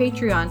it on our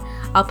Patreon.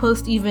 I'll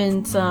post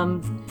even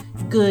some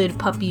good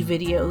puppy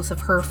videos of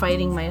her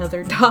fighting my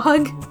other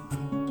dog.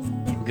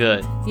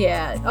 Good.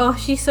 Yeah. Oh,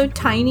 she's so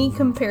tiny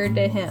compared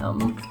to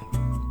him.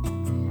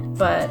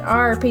 But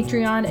our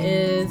Patreon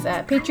is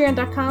at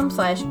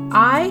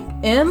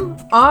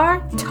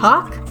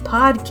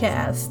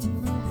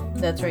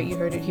patreon.com/IMRTalkPodcast. That's right, you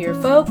heard it here,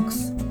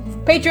 folks.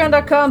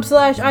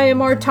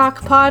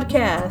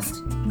 Patreon.com/IMRTalkPodcast.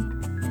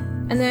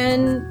 And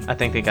then... I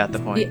think they got the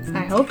point. Yeah,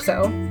 I hope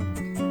so.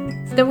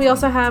 Then we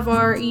also have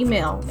our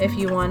email. If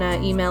you want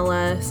to email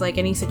us, like,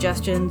 any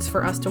suggestions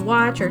for us to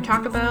watch or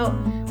talk about,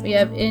 we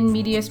have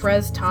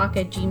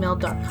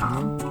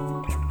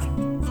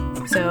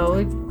inmediasrestalk@gmail.com.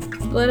 So...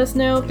 let us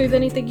know if there's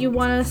anything you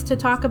want us to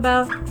talk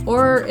about,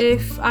 or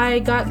if I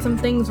got some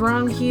things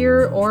wrong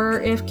here,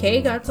 or if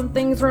Kay got some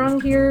things wrong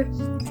here.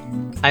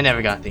 I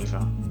never got things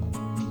wrong.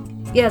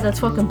 Yeah, that's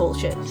fucking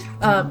bullshit.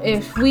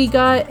 If we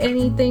got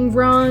anything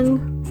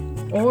wrong,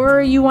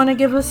 or you want to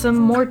give us some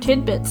more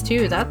tidbits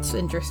too, that's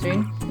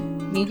interesting.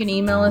 You can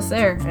email us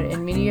there at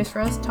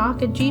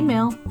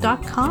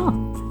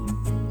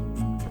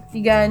inmediasrestalk@gmail.com.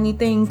 You got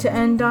anything to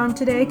end on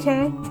today,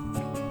 Kay?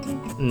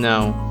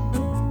 No.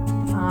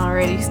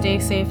 Alrighty, stay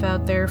safe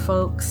out there,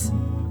 folks.